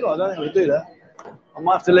white in the middle. I don't think we'll do that. I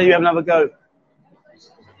might have to let you have another go.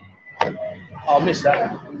 Oh, I missed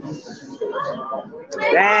that.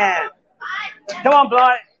 Damn. Come on,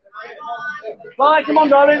 Bly. Bly, come on,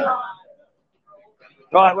 darling.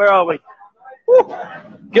 Right, where are we? Woo.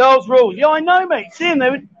 Girls' rules. Yeah, I know, mate. See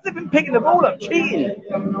them, they've been picking the ball up, cheating.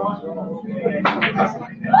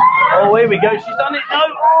 Oh, here we go. She's done it. No.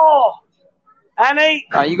 Oh. Annie.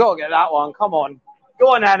 Oh, you got to get that one. Come on.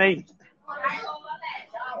 Go on, Annie.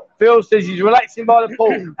 Phil says he's relaxing by the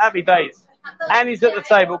pool. Happy days. Annie's at the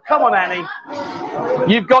table. Come on, Annie.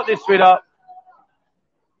 You've got this, sweetheart.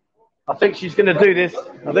 I think she's going to do this.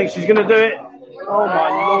 I think she's going to do it. Oh, my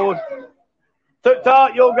Lord.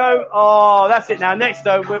 Tuktar, you'll go. Oh, that's it now. Next,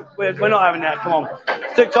 though, we're not having that. Come on.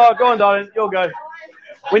 Tuktar, go on, darling. You'll go.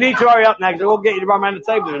 We need to hurry up now because we'll get you to run around the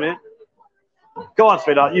table in a minute. Go on,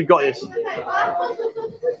 sweetheart. You've got this.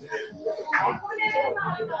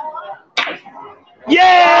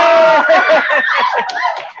 Yeah!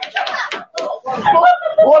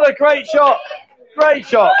 What a great shot. Great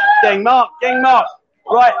shot. Gang mark. Gang mark.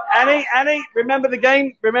 Right, Annie, remember the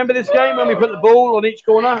game? Remember this game when we put the ball on each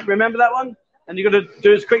corner? Remember that one? And you've got to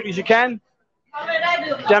do as quickly as you can.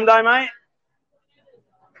 Jamdai, mate.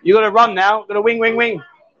 You've got to run now. Got to wing.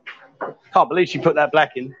 Can't believe she put that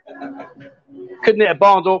black in. Couldn't hit a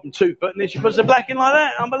barn door from 2 foot, and then she puts the black in like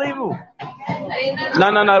that. Unbelievable.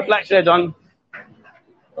 No. Black's there, done.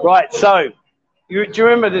 Right, so, do you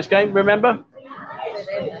remember this game? Remember?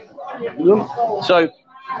 So,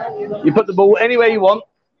 you put the ball anywhere you want,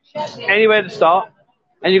 anywhere to start,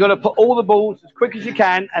 and you've got to put all the balls as quick as you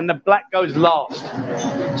can, and the black goes last.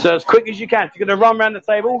 So, as quick as you can. So you're going to run around the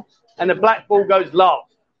table, and the black ball goes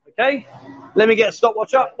last. Okay? Let me get a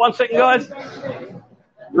stopwatch up. 1 second, guys.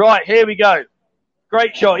 Right, here we go.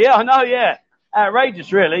 Great shot. Yeah, I know, yeah.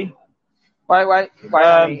 Outrageous, really. Wait.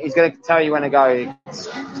 He's going to tell you when to go. It's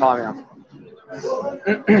time enough.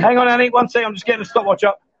 Hang on, Annie. 1 second. I'm just getting the stopwatch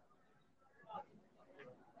up.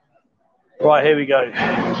 Right, here we go.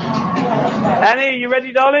 Annie, are you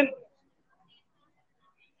ready, darling?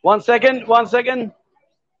 1 second. 1 second.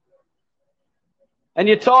 And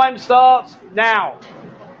your time starts now.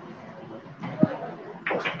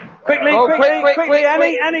 Quickly, quickly,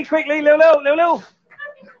 Annie, Annie, quickly, little.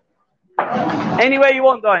 Anywhere you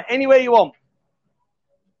want, darling. Anywhere you want.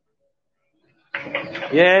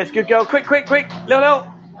 Yes, good girl. Quick,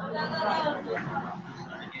 little.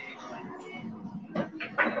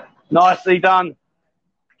 Nicely done.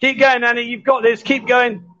 Keep going, Annie. You've got this. Keep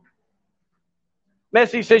going.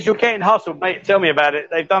 Messi says you're getting hustled, mate. Tell me about it.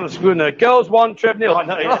 They've done a screw in there. Girls 1, Trev 0. I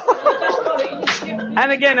know.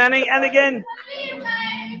 And again, Annie. And again.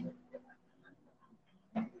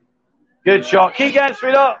 Good shot. Keep going,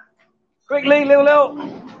 sweetheart. Quickly, little.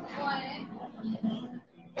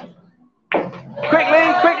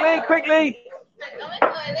 Quickly.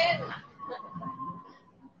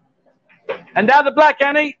 And down the black,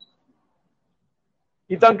 Annie.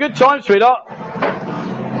 You've done good time, sweetheart.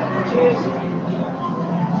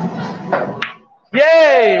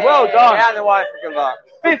 Yay! Well done. Yeah, the wife, good luck.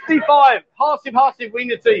 55. Hasib,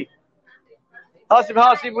 wiener tea.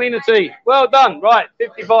 Hasib, wiener tea. Well done. Right,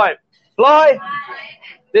 55. Fly.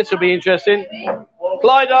 This will be interesting.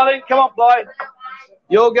 Fly, darling. Come on, Fly.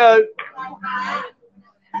 You'll go.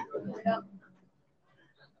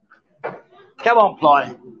 Come on,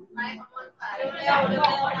 Fly.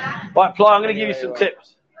 Right, Fly, I'm going to give you some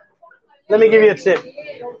tips. Let me give you a tip.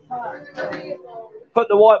 Put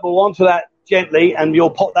the white ball onto that gently and you'll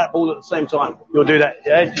pop that ball at the same time. You'll do that.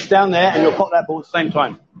 Yeah, just down there and you'll pop that ball at the same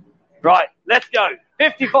time. Right, let's go.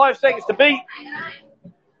 55 seconds to beat.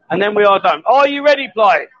 And then we are done. Are you ready,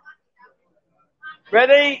 Fly?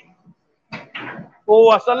 Ready?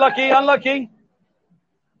 Oh, that's unlucky.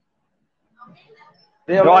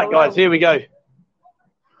 Right, guys, here we go.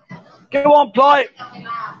 Go on, Fly.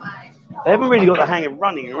 They haven't really got the hang of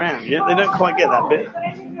running around yet. They don't quite get that bit.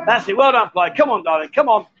 That's it. Well done, Fly. Come on, darling. Come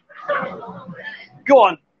on. Go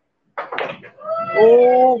on.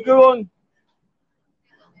 Oh, go on.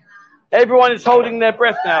 Everyone is holding their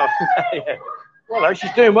breath now. Yeah. Well,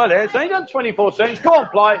 she's doing well there. It's only done 24 seconds. Come on,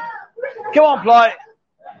 Fly. Come on, Fly.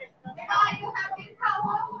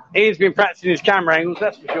 Ian's been practicing his camera angles,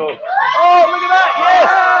 that's for sure. Oh, look at that.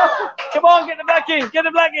 Yes. Come on, get the black in. Get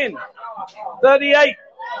the black in. 38.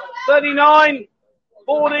 39,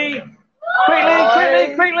 40,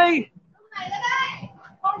 quickly.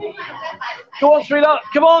 Go on, sweetheart,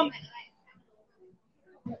 come on.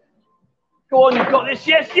 Go on, you've got this,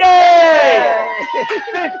 yes, yay!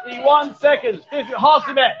 51 seconds,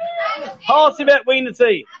 Hasibet, wiener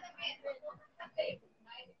tea.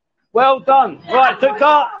 Well done. Right,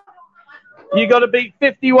 Tuktar, you got to beat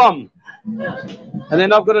 51. And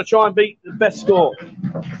then I've got to try and beat the best score.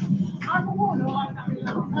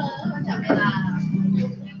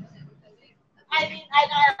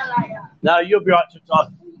 No, you'll be right,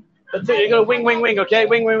 Tuktar. But you've got to wing, okay?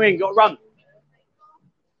 Wing. Got to run.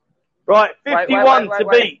 Right, 51 to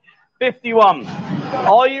beat. 51.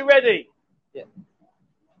 Are you ready? Yeah.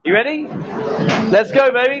 You ready? Let's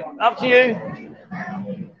go, baby. Up to you.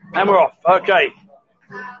 And we're off. Okay.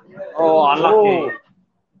 Oh, unlucky.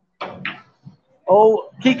 Oh,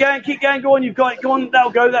 keep going. Go on, you've got it. Go on,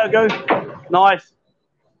 that'll go. Nice.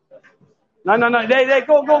 No. There.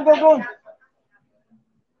 Go on.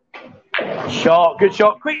 Shot, good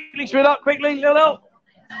shot. Quickly, sweetheart. Quickly, little.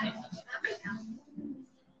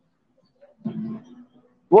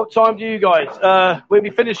 What time do you guys? We'll be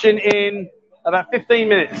finishing in about 15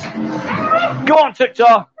 minutes. Go on,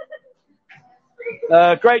 Tuktar.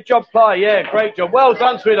 Great job, Fly. Yeah, great job. Well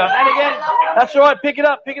done, sweetheart. And again, that's all right. Pick it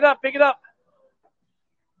up.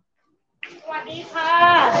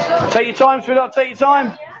 Take your time, sweetheart. Take your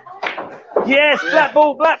time. Yes, black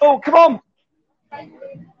ball. Come on.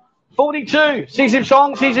 42. Seasim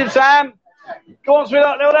Song, Seasim Sam. Go on,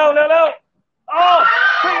 sweetheart. Little. Oh,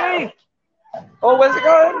 quickly. Oh, where's it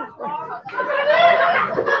going?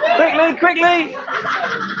 Quickly.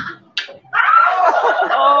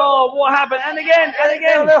 Oh, what happened? And again.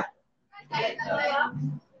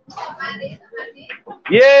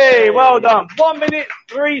 Yay, well done. 1 minute,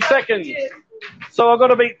 3 seconds. So I've got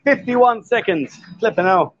to beat 51 seconds. Flipping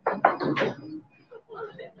hell.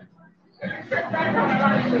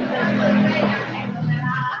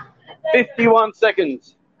 $51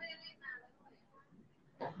 seconds.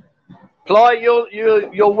 Fly,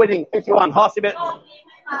 you're winning. 51. Hasibet.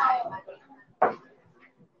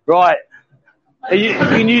 Right.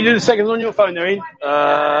 Can you do the seconds on your phone there, Ian?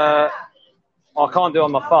 I can't do it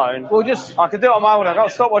on my phone. We'll just. I can do it on my phone. I've got a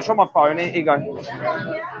stopwatch on my phone. Here you go.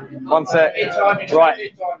 1 sec.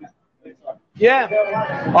 Right. Yeah.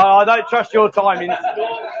 I don't trust your timing.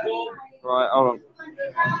 Right, hold on.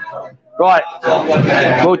 Right.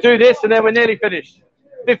 We'll do this and then we're nearly finished.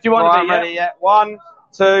 51 Right, to be, ready, yeah. 1,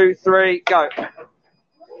 2, 3, go.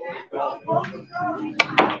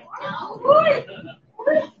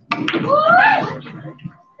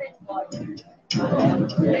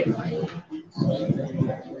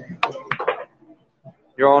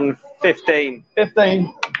 You're on 15.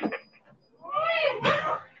 15.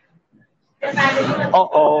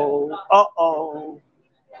 Uh-oh. Uh-oh.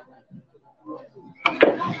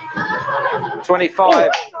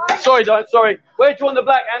 25. Oh, sorry, Don. Sorry. Where do you want the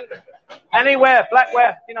black? Anywhere. Black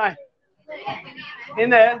where? You know. In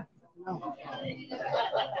there.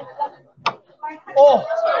 Oh.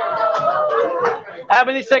 How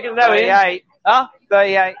many seconds now, Ian? 38. Huh?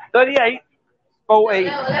 38. 38. 40.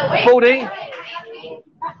 40.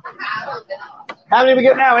 How many we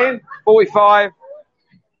get now, Ian? 45.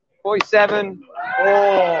 47.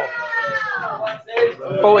 Oh.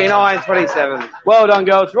 49, 27. Well done,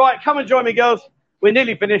 girls. Right, come and join me, girls. We're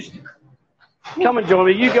nearly finished. Come and join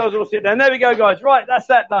me. You girls all sit down. There we go, guys. Right, that's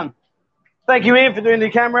that done. Thank you, Ian, for doing the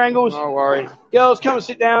camera angles. No worries. Girls, come and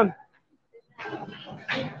sit down.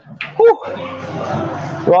 Whew.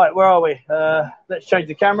 Right, where are we? Let's change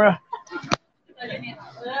the camera.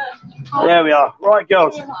 There we are. Right,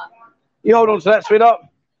 girls. You hold on to that, sweetheart.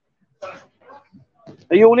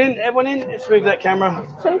 Are you all in? Everyone in? Let's move that camera.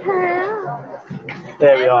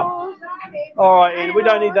 There we are. All right, Ian. We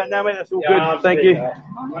don't need that now, mate. That's all good. Thank you.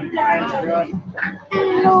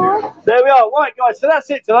 There we are. Right, guys. So that's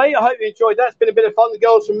it today. I hope you enjoyed that. It's been a bit of fun. The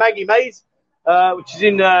girls from Maggie Mays, which is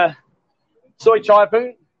in Soy Chai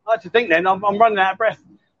Poon. I like to think then. I'm running out of breath.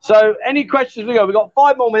 So any questions we go? We've got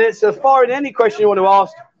 5 more minutes. So fire in any question you want to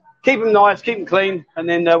ask. Keep them nice, keep them clean, and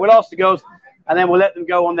then we'll ask the girls, and then we'll let them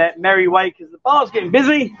go on their merry way because the bar's getting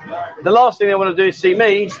busy. The last thing they want to do is see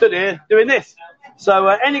me stood here doing this. So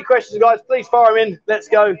any questions, guys, please fire them in. Let's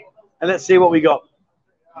go, and let's see what we got.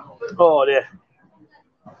 Oh, dear.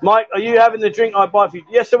 Mike, are you having the drink I buy for you?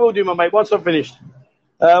 Yes, I will do, my mate, once I'm finished.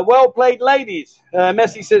 Well played, ladies.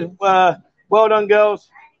 Messi says, well done,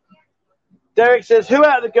 girls. Derek says, who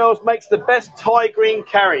out of the girls makes the best Thai green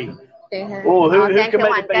curry? Oh, who can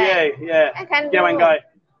make it? Yeah. I can Get one do. guy.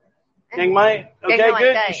 Young mate. Okay, Get one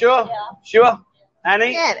good. guy. You sure? Sure?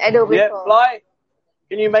 Annie? Yes, I do Yeah, before. Fly?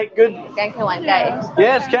 Can you make good? Can one guy.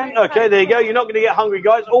 Yes, can. Okay, there you go. You're not going to get hungry,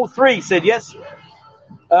 guys. All 3 said yes.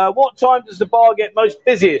 What time does the bar get most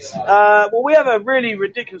busiest? Well, we have a really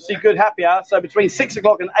ridiculously good happy hour. So between 6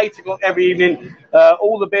 o'clock and 8 o'clock every evening,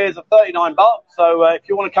 all the beers are 39 baht. So if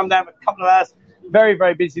you want to come down for a couple of hours, very,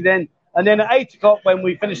 very busy then. And then at 8 o'clock, when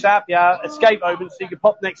we finish the happy hour, escape opens, so you can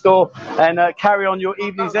pop next door and carry on your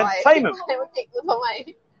evening's entertainment.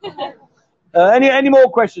 Any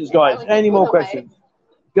more questions, guys? Any more questions?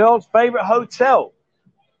 Girls' favourite hotel?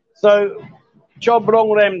 So, Chob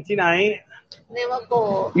Rong Rem Tinai. Never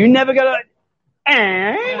go. You never go to...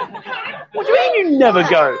 What do you mean you never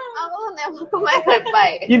go?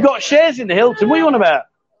 You've got shares in the Hilton. What are you on about?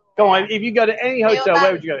 Come on, if you go to any hotel,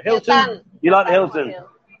 where would you go? Hilton? You like the Hilton?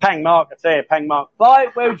 Pang Mark, I say Pang Mark. Fly,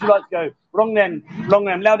 where would you like to go? Rong Nem,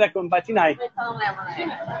 Lao Da Kun, Bai Tinai.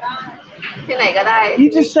 You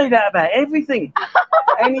just say that about everything.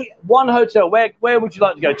 Any one hotel, where would you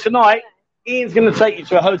like to go? Tonight, Ian's going to take you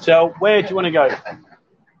to a hotel. Where do you want to go?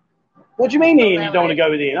 What do you mean, Ian, you don't want to go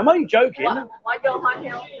with Ian? I'm only joking.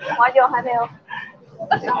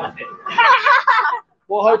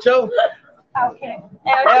 What hotel? Okay.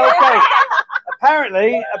 LK.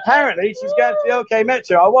 Apparently, she's going to the LK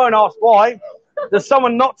Metro. I won't ask why. There's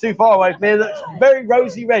someone not too far away from me that looks very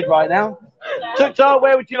rosy red right now. Tukta,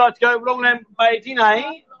 where would you like to go? Longlem Bai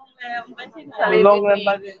Tinai? Longlem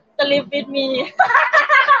Bai. Live with me.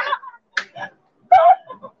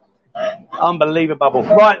 Unbelievable.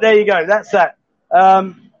 Right, there you go. That's that.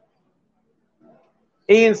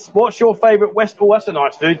 Ian, what's your favourite West? Oh, that's a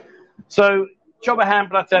nice food. So, Chobahan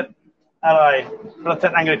Platet. Alright.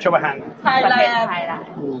 Platet Anglo Chobahan.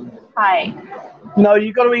 Thai. No,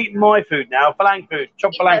 you've got to eat my food now. Falang food.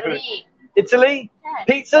 Chop Falang food. Italy?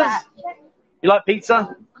 Pizzas? You like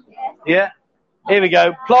pizza? Yeah. Here we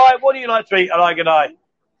go. Ply, what do you like to eat? I good eye.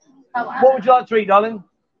 What would you like to eat, darling?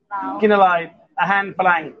 Ginalai. A hand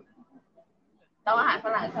Falang. Huh?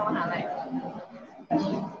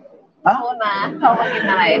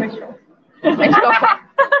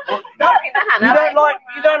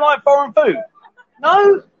 You don't like foreign food?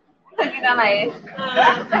 No?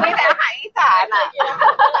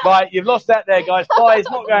 Right, you've lost that there, guys. Thai's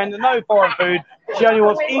not going to no foreign food. She only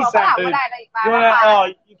wants Isan food. You want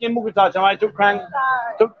to, you can move it out, mate. Tuk krang.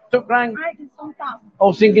 Tuk krang.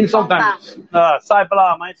 Oh, sinking sometimes. Sai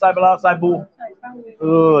bala, mate. Sai bala, sai bu.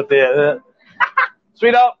 Oh, dear.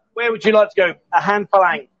 Sweetheart, where would you like to go? A hand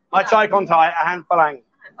palang. My chai con Thai, a hand palang.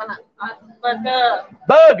 Burger.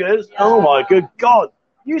 Burgers? Oh, my good God.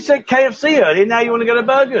 You said KFC earlier, now you want to go to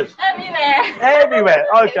burgers? Everywhere. Everywhere.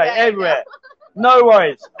 Okay, everywhere. No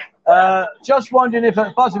worries. Just wondering if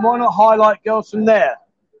at Buzzin, why not highlight girls from there?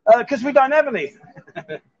 Because we don't have any.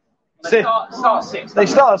 They start at 6. They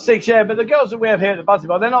start at 6, yeah, but the girls that we have here at the Buzzin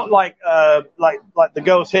Bar, they're not like the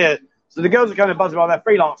girls here. So the girls that come to Buzzin Bar, they're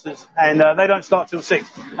freelancers, and they don't start till 6.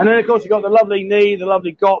 And then, of course, you've got the lovely Nee, the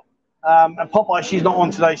lovely Gop, and Popeye, she's not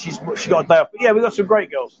on today. She got a day off. But, yeah, we've got some great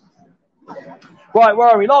girls. Right, where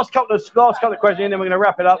are we? Last couple of questions, and then we're going to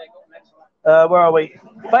wrap it up. Where are we?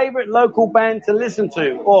 Favourite local band to listen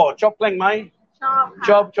to? Oh, Chop Pleng, mate.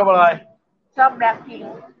 Chop alai. Chop rapping.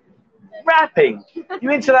 Rapping?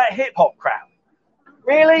 You into that hip-hop crap?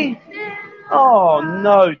 Really? Oh,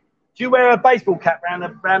 no. Do you wear a baseball cap round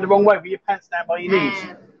the wrong way with your pants down by your knees?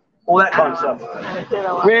 All that kind of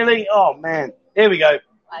stuff. Really? Oh, man. Here we go.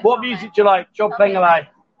 What music do you like? Chop Pleng alai.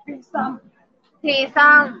 T-Sam.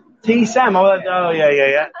 T-Sam. Oh,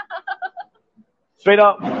 yeah.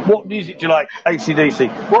 Sweetheart, what music do you like?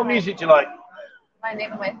 AC/DC. What music do you like? My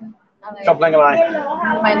name, my Chop Pleng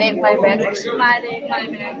alai. My name, my band. My name, my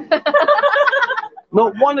band.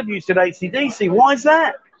 Not one of you said AC/DC. Why is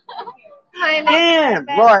that? My name, Damn.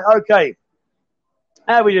 Right, okay.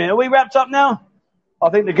 How are we doing? Are we wrapped up now?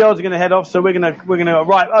 I think the girls are going to head off, so we're going to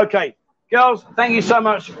right. Okay, girls, thank you so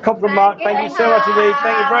much. Compliment Mark. Thank you so much indeed.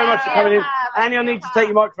 Thank you very much for coming in. Annie, I need to take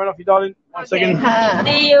your microphone off you, darling. 1 second.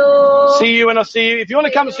 See you. See you when I see you. If you want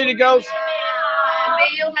to come and see the girls.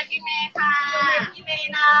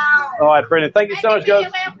 All right, brilliant. Thank you so much, girls.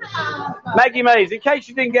 Maggie Mays. In case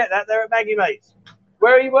you didn't get that, they're at Maggie Mays.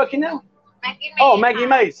 Where are you working now? Oh, Maggie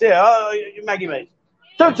Mays. Yeah, Maggie Mays.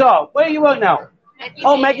 Total, where do you work now?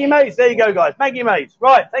 Oh, Maggie Mays. There you go, guys. Maggie Mays.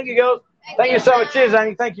 Right. Thank you, girls. Thank you so much. Cheers,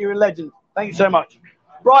 Annie. Thank you. You're a legend. Thank you so much.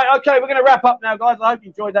 Right. Okay, we're going to wrap up now, guys. I hope you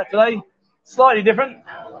enjoyed that today. Slightly different.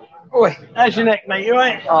 Oi, how's your neck, mate? You all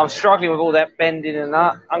right? Oh, I'm struggling with all that bending and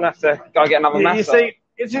that. I'm going to have to go get another massage. You see,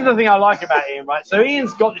 this is the thing I like about Ian, right? So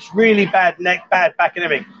Ian's got this really bad neck, bad back and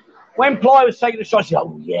everything. When Ply was taking the shots, he's like,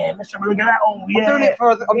 oh, yeah, let's have a look at that. Oh, yeah. I'm doing it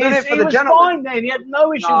for the gentleman. He was fine then. He had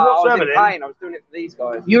no issues whatsoever. I was in pain. I was doing it for these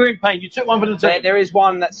guys. You were in pain. You took one for the team. There is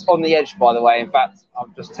one that's on the edge, by the way. In fact,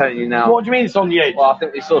 I'm just telling you now. What do you mean it's on the edge? Well, I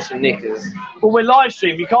think we saw some knickers. Well, we're live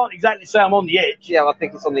streaming. You can't exactly say I'm on the edge. Yeah, I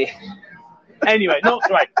think it's on the edge. Anyway, not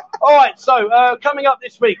great. All right, so coming up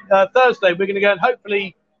this week, Thursday, we're going to go and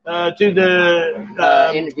hopefully do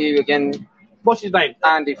the interview again. What's his name?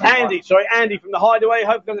 Andy from the Hideaway.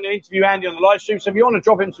 Hopefully I'm going to interview Andy on the live stream. So if you want to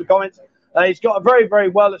drop him some comments, he's got a very, very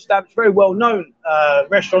well-established, very well-known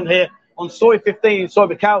restaurant here on Soy 15 in Soy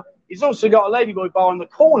Bacau. He's also got a Ladyboy bar on the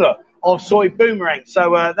corner of Soy Boomerang.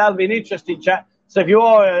 So that'll be an interesting chat. So if you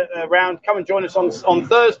are around, come and join us on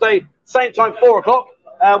Thursday, same time, 4 o'clock.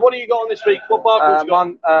 What do you got on this week? What bar crawl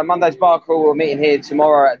you got? Monday's bar crawl. We're meeting here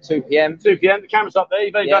tomorrow at 2 p.m. 2 p.m. The camera's up there.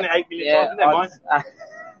 You've only done it 8 million times. Never mind.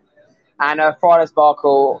 And Friday's bar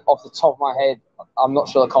crawl, off the top of my head, I'm not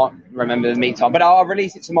sure. I can't remember the meet time. But I'll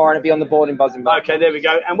release it tomorrow and it'll be on the board in Buzzin Bar. Okay, there we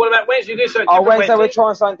go. And what about Wednesday? Wednesday we're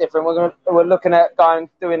trying something different. We're looking at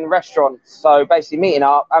doing restaurants. So basically meeting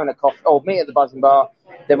up, having a coffee, or meet at the Buzzin Bar.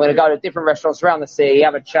 Then we're going to go to different restaurants around the city,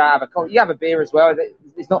 have a chat, you have a beer as well.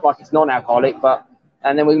 It's not like it's non-alcoholic, but...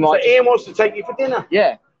 And then we might... So Ian wants to take you for dinner?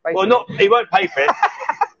 Yeah. Basically. Well, he won't pay for it.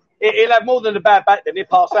 He'll have more than a bad back then. He'll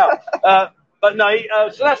pass out. But no,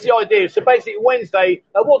 so that's the idea. So basically Wednesday,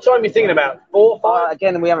 what time are you thinking about? 4, 5?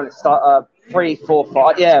 Again, we haven't started 3, 4,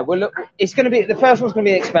 5. Yeah, it's going to be, the first one's going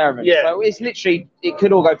to be an experiment. Yeah. So it's literally, it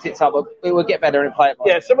could all go tits up, but it will get better and play it by.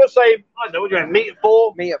 Yeah, so we'll say, I don't know, what do you mean, meet at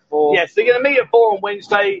 4? Meet at 4. Yeah, so you're going to meet at 4 on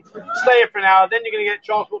Wednesday, stay here for an hour, then you're going to get a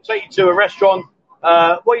chance, we'll take you to a restaurant.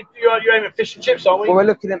 You're aiming at fish and chips, aren't we? Well, we're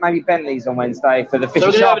looking at maybe Bentley's on Wednesday for the fish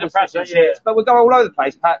and chips. But we'll go all over the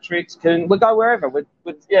place. Patrick's, we'll go wherever. We'll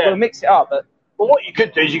mix it up. But what you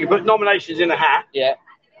could do is you could put nominations in a hat. Yeah.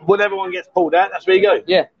 Whatever one gets pulled out, that's where you go.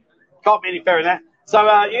 Yeah. Can't be any fairer than that. So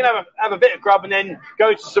you can have a bit of grub and then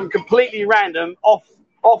go to some completely random, off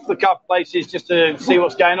the cuff places just to see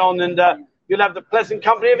what's going on, and you'll have the pleasant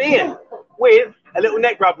company of Ian with a little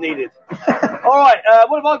neck rub needed. All right,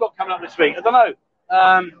 what have I got coming up this week? I don't know.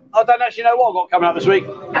 I don't actually know what I've got coming up this week.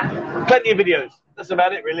 Plenty of videos. That's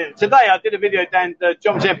about it, really. Today, I did a video down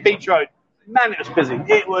John Beach Road. Man, it was busy.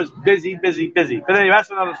 It was busy. But anyway, that's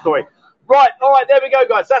another story. Right, all right, there we go,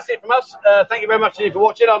 guys. That's it from us. Thank you very much indeed for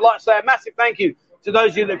watching. I'd like to say a massive thank you to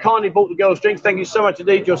those of you that kindly bought the girls' drinks. Thank you so much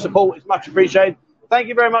indeed. Your support is much appreciated. Thank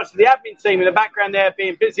you very much to the admin team in the background there,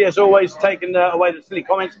 being busy as always, taking away the silly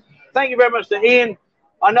comments. Thank you very much to Ian.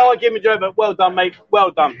 I know I give him a joke, but well done, mate.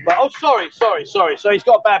 Well done. But sorry. So he's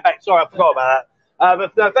got a bad back. Sorry, I forgot about that.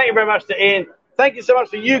 But no, thank you very much to Ian. Thank you so much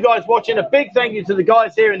for you guys watching. A big thank you to the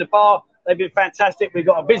guys here in the bar. They've been fantastic. We've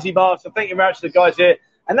got a busy bar, so thank you very much to the guys here.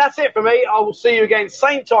 And that's it for me. I will see you again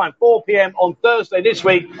same time, 4 p.m. on Thursday this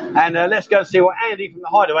week. And let's go and see what Andy from the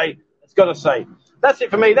Hideaway has got to say. That's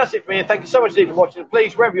it for me. And thank you so much indeed for watching.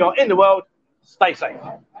 Please, wherever you are in the world, stay safe.